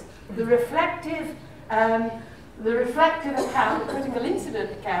source, the reflective account, the critical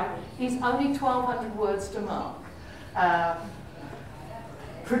incident account, is only 1,200 words to mark.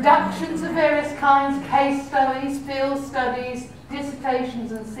 Productions of various kinds, case studies, field studies,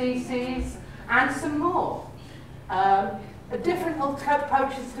 dissertations and theses, and some more. Different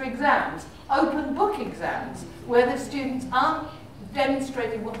approaches to exams, open book exams, where the students aren't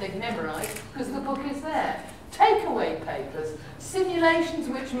demonstrating what they've memorised because the book is there. Takeaway papers, simulations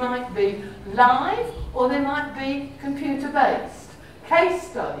which might be live or they might be computer-based. Case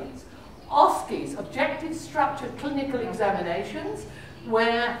studies, OSCEs, objective structured clinical examinations,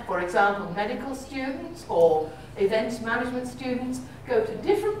 where, for example, medical students or events management students go to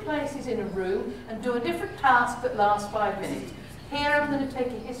different places in a room and do a different task that lasts 5 minutes. Here I'm going to take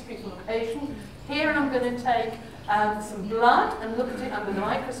a history from a patient. Here I'm going to take some blood and look at it under the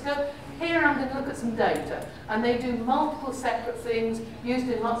microscope. Here I'm going to look at some data. And they do multiple separate things used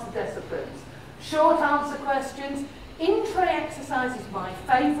in lots of disciplines. Short answer questions. In-tray exercise is my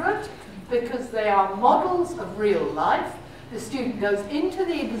favourite because they are models of real life. The student goes into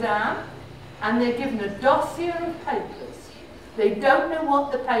the exam and they're given a dossier of papers. They don't know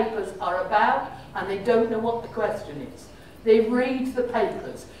what the papers are about and they don't know what the question is. They read the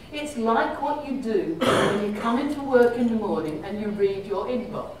papers. It's like what you do when you come into work in the morning and you read your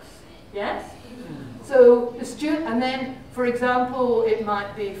inbox. Yes? So the student, and then, for example, it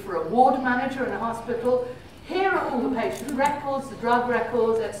might be for a ward manager in a hospital. Here are all the patient records, the drug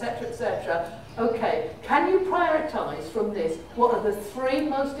records, etc., etc. Okay, can you prioritise from this what are the 3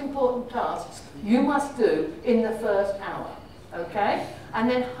 most important tasks you must do in the first hour? Okay? And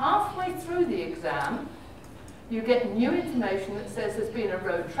then halfway through the exam, you get new information that says there's been a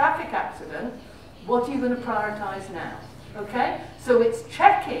road traffic accident. What are you going to prioritise now? Okay? So it's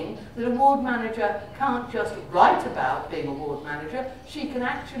checking that a ward manager can't just write about being a ward manager. She can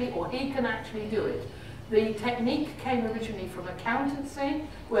actually, or he can actually do it. The technique came originally from accountancy,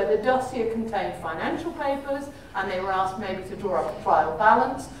 where the dossier contained financial papers, and they were asked maybe to draw up a trial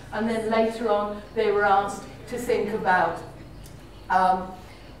balance, and then later on they were asked to think about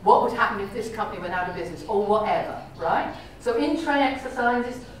what would happen if this company went out of business, or whatever, right? So in-tray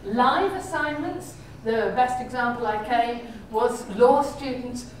exercises, live assignments. The best example I came was law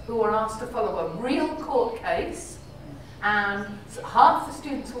students who were asked to follow a real court case, and so half the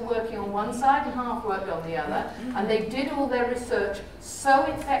students were working on one side and half worked on the other, and they did all their research so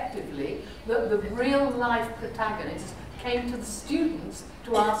effectively that the real life protagonists came to the students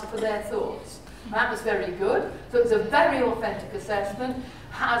to ask for their thoughts. That was very good. So it was a very authentic assessment,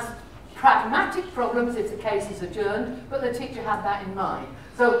 has pragmatic problems if the case is adjourned, but the teacher had that in mind.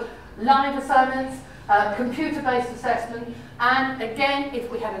 So live assignments, computer-based assessment, and again, if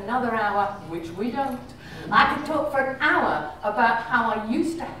we had another hour, which we don't, I could talk for an hour about how I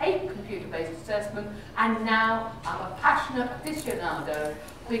used to hate computer-based assessment, and now I'm a passionate aficionado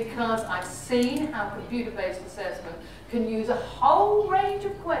because I've seen how computer-based assessment can use a whole range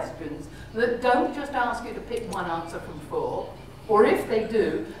of questions that don't just ask you to pick one answer from 4, or if they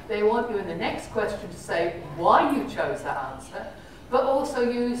do, they want you in the next question to say why you chose that answer, but also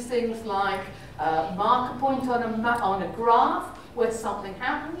use things like mark a point on a graph where something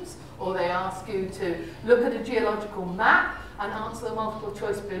happens, or they ask you to look at a geological map and answer the multiple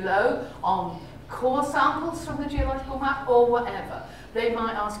choice below on core samples from the geological map, or whatever. They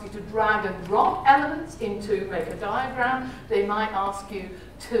might ask you to drag and drop elements into, make a diagram. They might ask you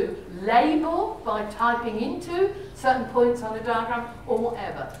to label by typing into certain points on a diagram, or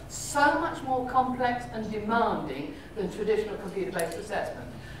whatever. So much more complex and demanding than traditional computer-based assessment.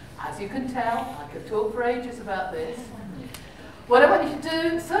 As you can tell, I could talk for ages about this. What I want you to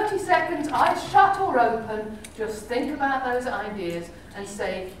do, 30 seconds, eyes shut or open, just think about those ideas and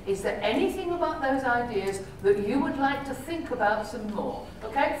say, is there anything about those ideas that you would like to think about some more?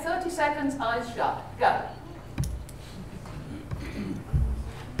 Okay, 30 seconds, eyes shut, go.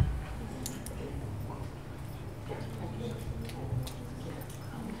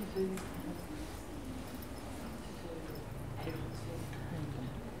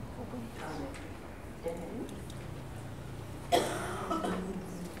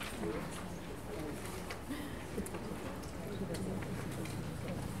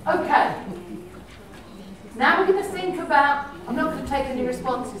 Okay, now we're going to think about, I'm not going to take any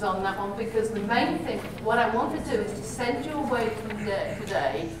responses on that one because the main thing, what I want to do is to send you away from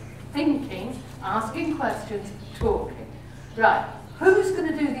today thinking, asking questions, talking. Right, who's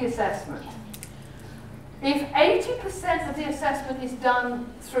going to do the assessment? If 80% of the assessment is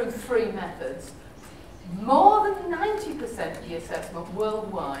done through 3 methods, more than 90% of the assessment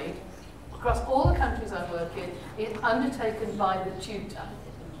worldwide, across all the countries I work in, is undertaken by the tutor.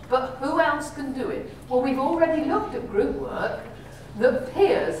 But who else can do it? Well, we've already looked at group work that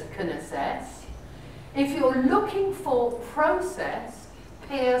peers can assess. If you're looking for process,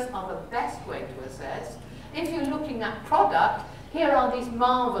 peers are the best way to assess. If you're looking at product, here are these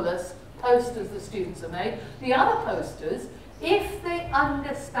marvellous posters the students have made. The other posters, if they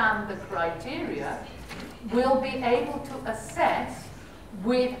understand the criteria, will be able to assess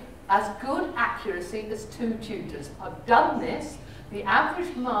with as good accuracy as 2 tutors. I've done this. The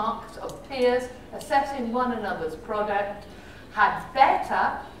average marks of peers assessing one another's product had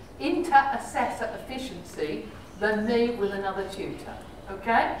better inter-assessor efficiency than me with another tutor.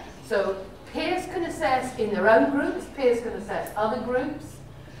 Okay? So peers can assess in their own groups, peers can assess other groups.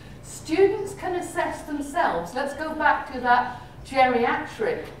 Students can assess themselves. Let's go back to that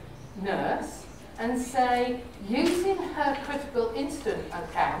geriatric nurse and say, using her critical incident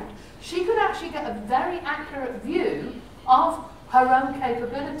account, she could actually get a very accurate view of her own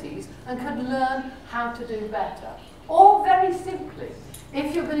capabilities and could learn how to do better. Or very simply,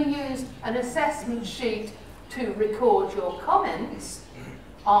 if you're going to use an assessment sheet to record your comments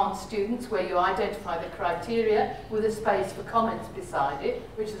on students where you identify the criteria with a space for comments beside it,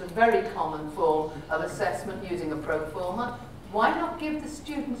 which is a very common form of assessment using a pro forma, why not give the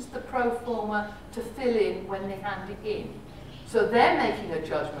students the pro forma to fill in when they hand it in? So they're making a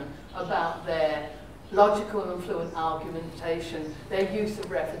judgment about their logical and fluent argumentation, their use of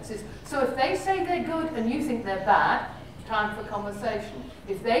references. So if they say they're good and you think they're bad, time for conversation.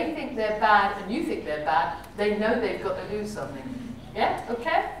 If they think they're bad and you think they're bad, they know they've got to do something. Yeah,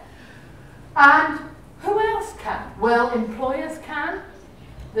 okay? And who else can? Well, employers can,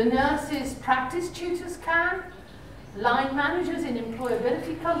 the nurses' practice tutors can, line managers in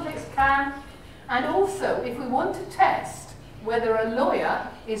employability context can, and also if we want to test whether a lawyer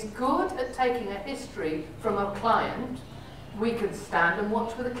is good at taking a history from a client, we can stand and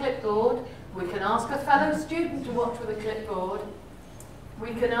watch with a clipboard, we can ask a fellow student to watch with a clipboard, we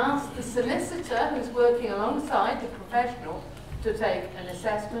can ask the solicitor who's working alongside the professional to take an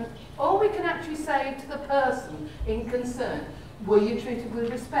assessment, or we can actually say to the person in concern, were you treated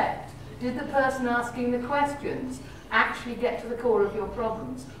with respect? Did the person asking the questions actually get to the core of your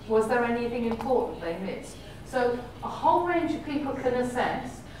problems? Was there anything important they missed? So a whole range of people can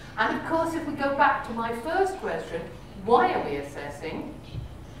assess. And of course, if we go back to my first question, why are we assessing?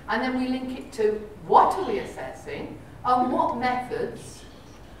 And then we link it to what are we assessing and what methods,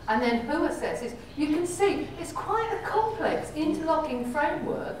 and then who assesses, you can see it's quite a complex interlocking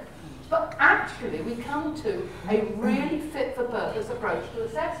framework, but actually we come to a really fit-for-purpose approach to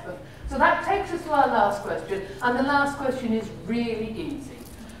assessment. So that takes us to our last question, and the last question is really easy.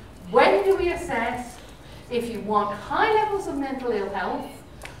 When do we assess? If you want high levels of mental ill health,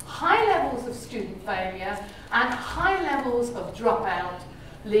 high levels of student failure, and high levels of dropout,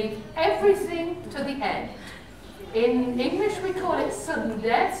 leave everything to the end. In English we call it sudden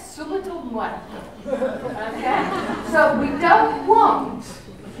death, subito muerto. Okay? So we don't want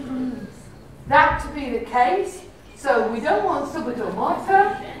that to be the case, so we don't want subito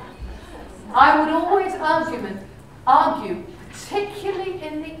morto. I would always argue, particularly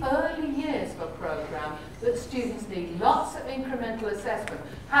in the early years of a programme, that students need lots of incremental assessment.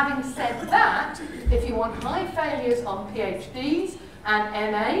 Having said that, if you want high failures on PhDs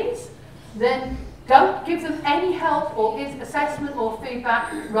and MAs, then don't give them any help or assessment or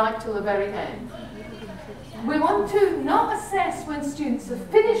feedback right till the very end. We want to not assess when students have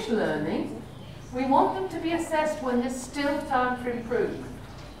finished learning, we want them to be assessed when there's still time for improvement.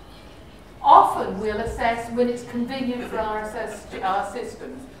 Often we'll assess when it's convenient for our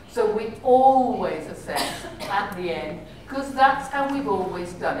systems. So we always assess at the end, because that's how we've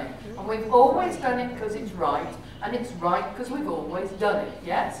always done it. And we've always done it because it's right, and it's right because we've always done it,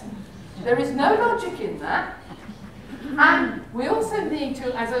 yes? There is no logic in that. And we also need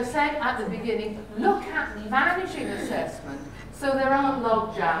to, as I said at the beginning, look at managing assessment so there aren't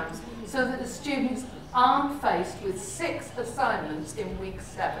log jams, so that the students aren't faced with 6 assignments in week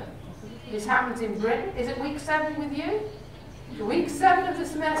 7. This happens in Britain. Is it week 7 with you? Week 7 of the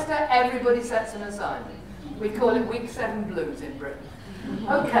semester, everybody sets an assignment. We call it week 7 blues in Britain.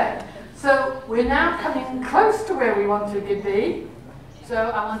 Okay, so we're now coming close to where we want to be. So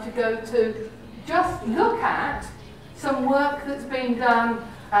I want to go to just look at some work that's been done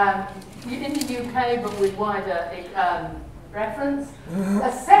in the UK, but with wider reference.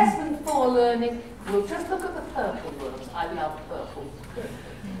 Assessment for learning. We'll just look at the purple words. I love purple.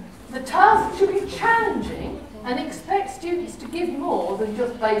 The task should be challenging and expect students to give more than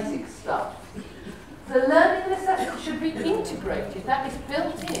just basic stuff. The learning and assessment should be integrated. That is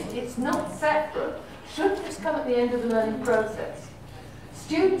built in. It's not separate. Shouldn't just come at the end of the learning process.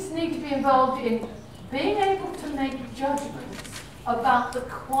 Students need to be involved in being able to make judgments about the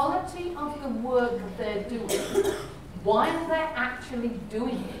quality of the work they're doing while they're actually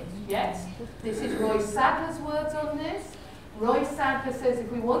doing it. Yes? This is Roy Sadler's words on this. Roy Sadler says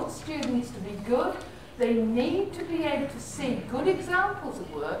if we want students to be good, they need to be able to see good examples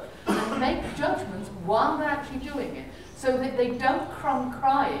of work and make judgments while they're actually doing it, so that they don't come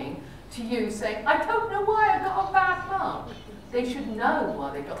crying to you saying, I don't know why I got a bad mark. They should know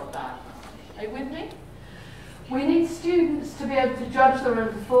why they got a bad mark. Are you with me? We need students to be able to judge their own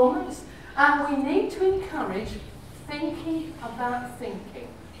performance, and we need to encourage thinking about thinking,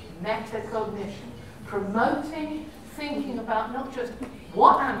 metacognition, promoting thinking about not just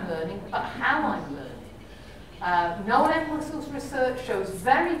what I'm learning, but how I'm learning. Noel Entwistle's research shows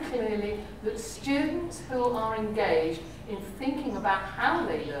very clearly that students who are engaged in thinking about how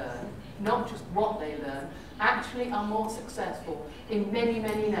they learn, not just what they learn, actually are more successful in many,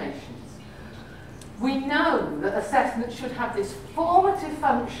 many nations. We know that assessment should have this formative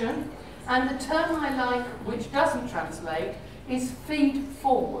function, and the term I like, which doesn't translate, is feed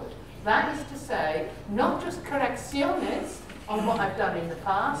forward. That is to say, not just correcciones on what I've done in the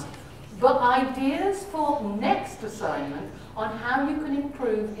past, but ideas for next assignment on how you can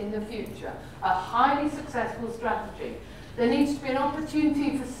improve in the future. A highly successful strategy. There needs to be an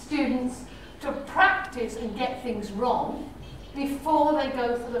opportunity for students to practice and get things wrong before they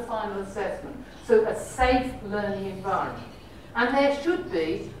go for the final assessment. So a safe learning environment. And there should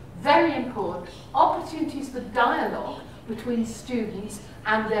be, very important, opportunities for dialogue between students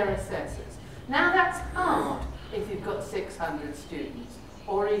and their assessors. Now that's hard if you've got 600 students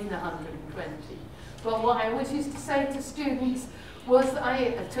or even 120. But what I always used to say to students was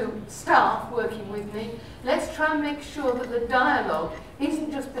to staff working with me, let's try and make sure that the dialogue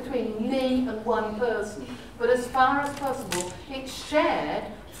isn't just between me and one person, but as far as possible, it's shared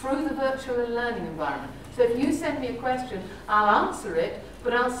through the virtual learning environment. So if you send me a question, I'll answer it,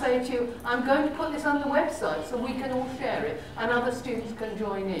 but I'll say to you, I'm going to put this on the website so we can all share it and other students can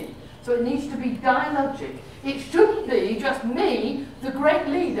join in. So it needs to be dialogic. It shouldn't be just me, the great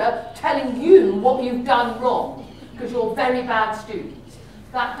leader, telling you what you've done wrong because you're very bad students.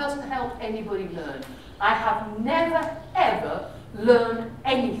 That doesn't help anybody learn. I have never, ever learned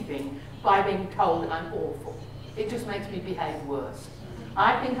anything by being told I'm awful. It just makes me behave worse.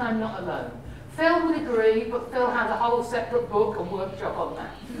 I think I'm not alone. Phil would agree, but Phil has a whole separate book and workshop on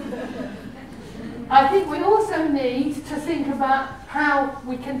that. I think we also need to think about how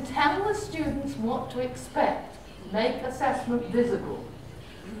we can tell the students what to expect, make assessment visible.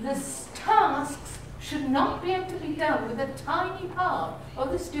 The tasks should not be able to be done with a tiny part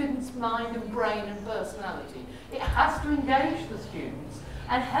of the student's mind and brain and personality. It has to engage the students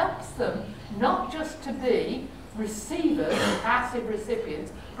and helps them not just to be receivers, passive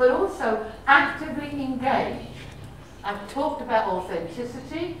recipients, but also actively engaged. I've talked about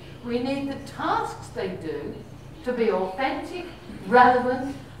authenticity. We need the tasks they do to be authentic,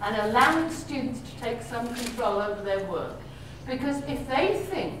 relevant, and allowing students to take some control over their work. Because if they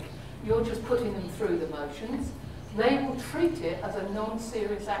think you're just putting them through the motions, they will treat it as a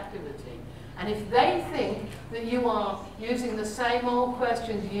non-serious activity. And if they think that you are using the same old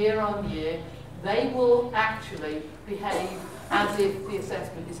questions year on year, they will actually behave as if the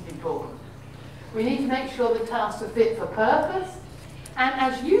assessment isn't important. We need to make sure the tasks are fit for purpose, and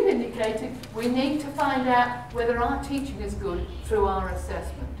as you've indicated, we need to find out whether our teaching is good through our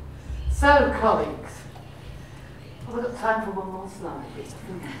assessment. So, colleagues, I've got time for one more slide.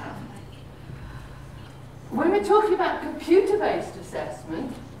 when we're talking about computer-based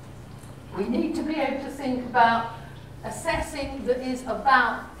assessment, we need to be able to think about assessing that is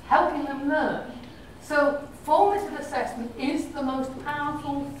about helping them learn. So formative assessment is the most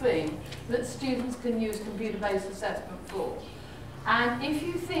powerful thing that students can use computer-based assessment for. And if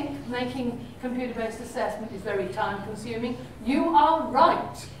you think making computer-based assessment is very time-consuming, you are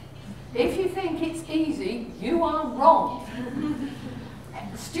right. If you think it's easy, you are wrong.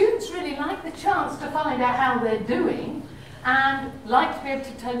 Students really like the chance to find out how they're doing and like to be able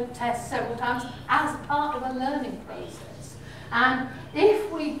to test several times as part of a learning process. And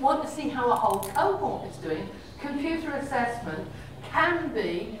if we want to see how a whole cohort is doing, computer assessment can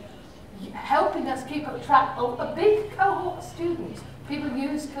be helping us keep track of a big cohort of students. People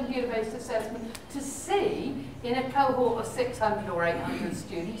use computer-based assessment to see in a cohort of 600 or 800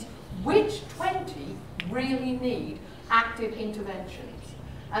 students which 20 really need active interventions.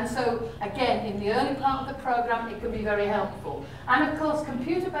 And so, again, in the early part of the program, it can be very helpful. And of course,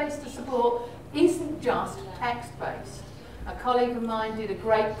 computer-based support isn't just text-based. A colleague of mine did a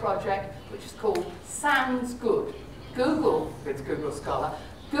great project which is called Sounds Good. Google, it's Google Scholar,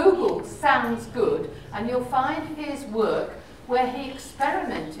 Google Sounds Good, and you'll find his work where he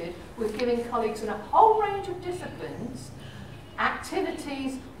experimented with giving colleagues in a whole range of disciplines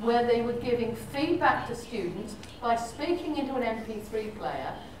activities where they were giving feedback to students by speaking into an MP3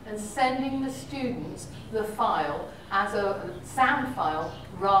 player and sending the students the file as a sound file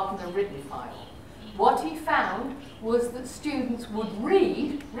rather than a written file. What he found was that students would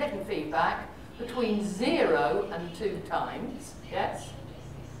read written feedback between 0 and 2 times, yes?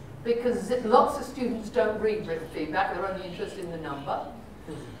 Because lots of students don't read written feedback, they're only interested in the number.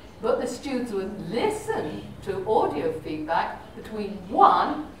 But the students would listen to audio feedback between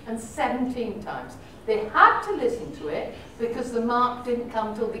 1 and 17 times. They had to listen to it because the mark didn't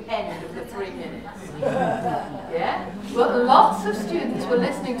come till the end of the 3 minutes. Yeah? But lots of students were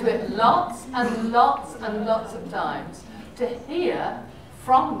listening to it lots and lots and lots of times to hear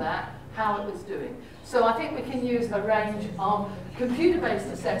from that how it was doing. So I think we can use a range of computer-based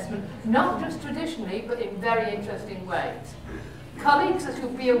assessment, not just traditionally, but in very interesting ways. Colleagues, as you'll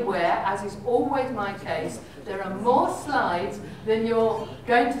be aware, as is always my case, there are more slides than you're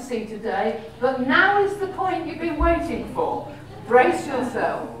going to see today, but now is the point you've been waiting for. Brace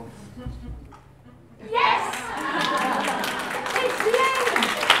yourselves. Yes! It's the end!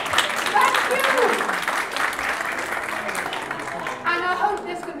 Thank you! And I hope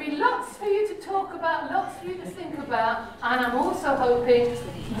there's going to be lots for you to talk about, lots for you to think about, and I'm also hoping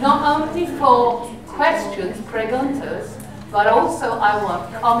not only for questions, preguntas, but also I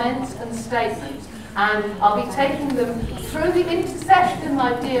want comments and statements. And I'll be taking them through the intercession of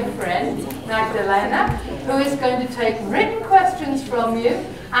my dear friend, Magdalena, who is going to take written questions from you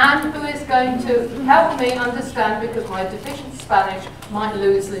and who is going to help me understand, because my deficient Spanish might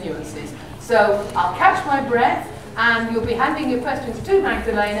lose the nuances. So I'll catch my breath and you'll be handing your questions to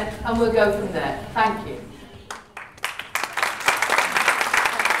Magdalena and we'll go from there. Thank you.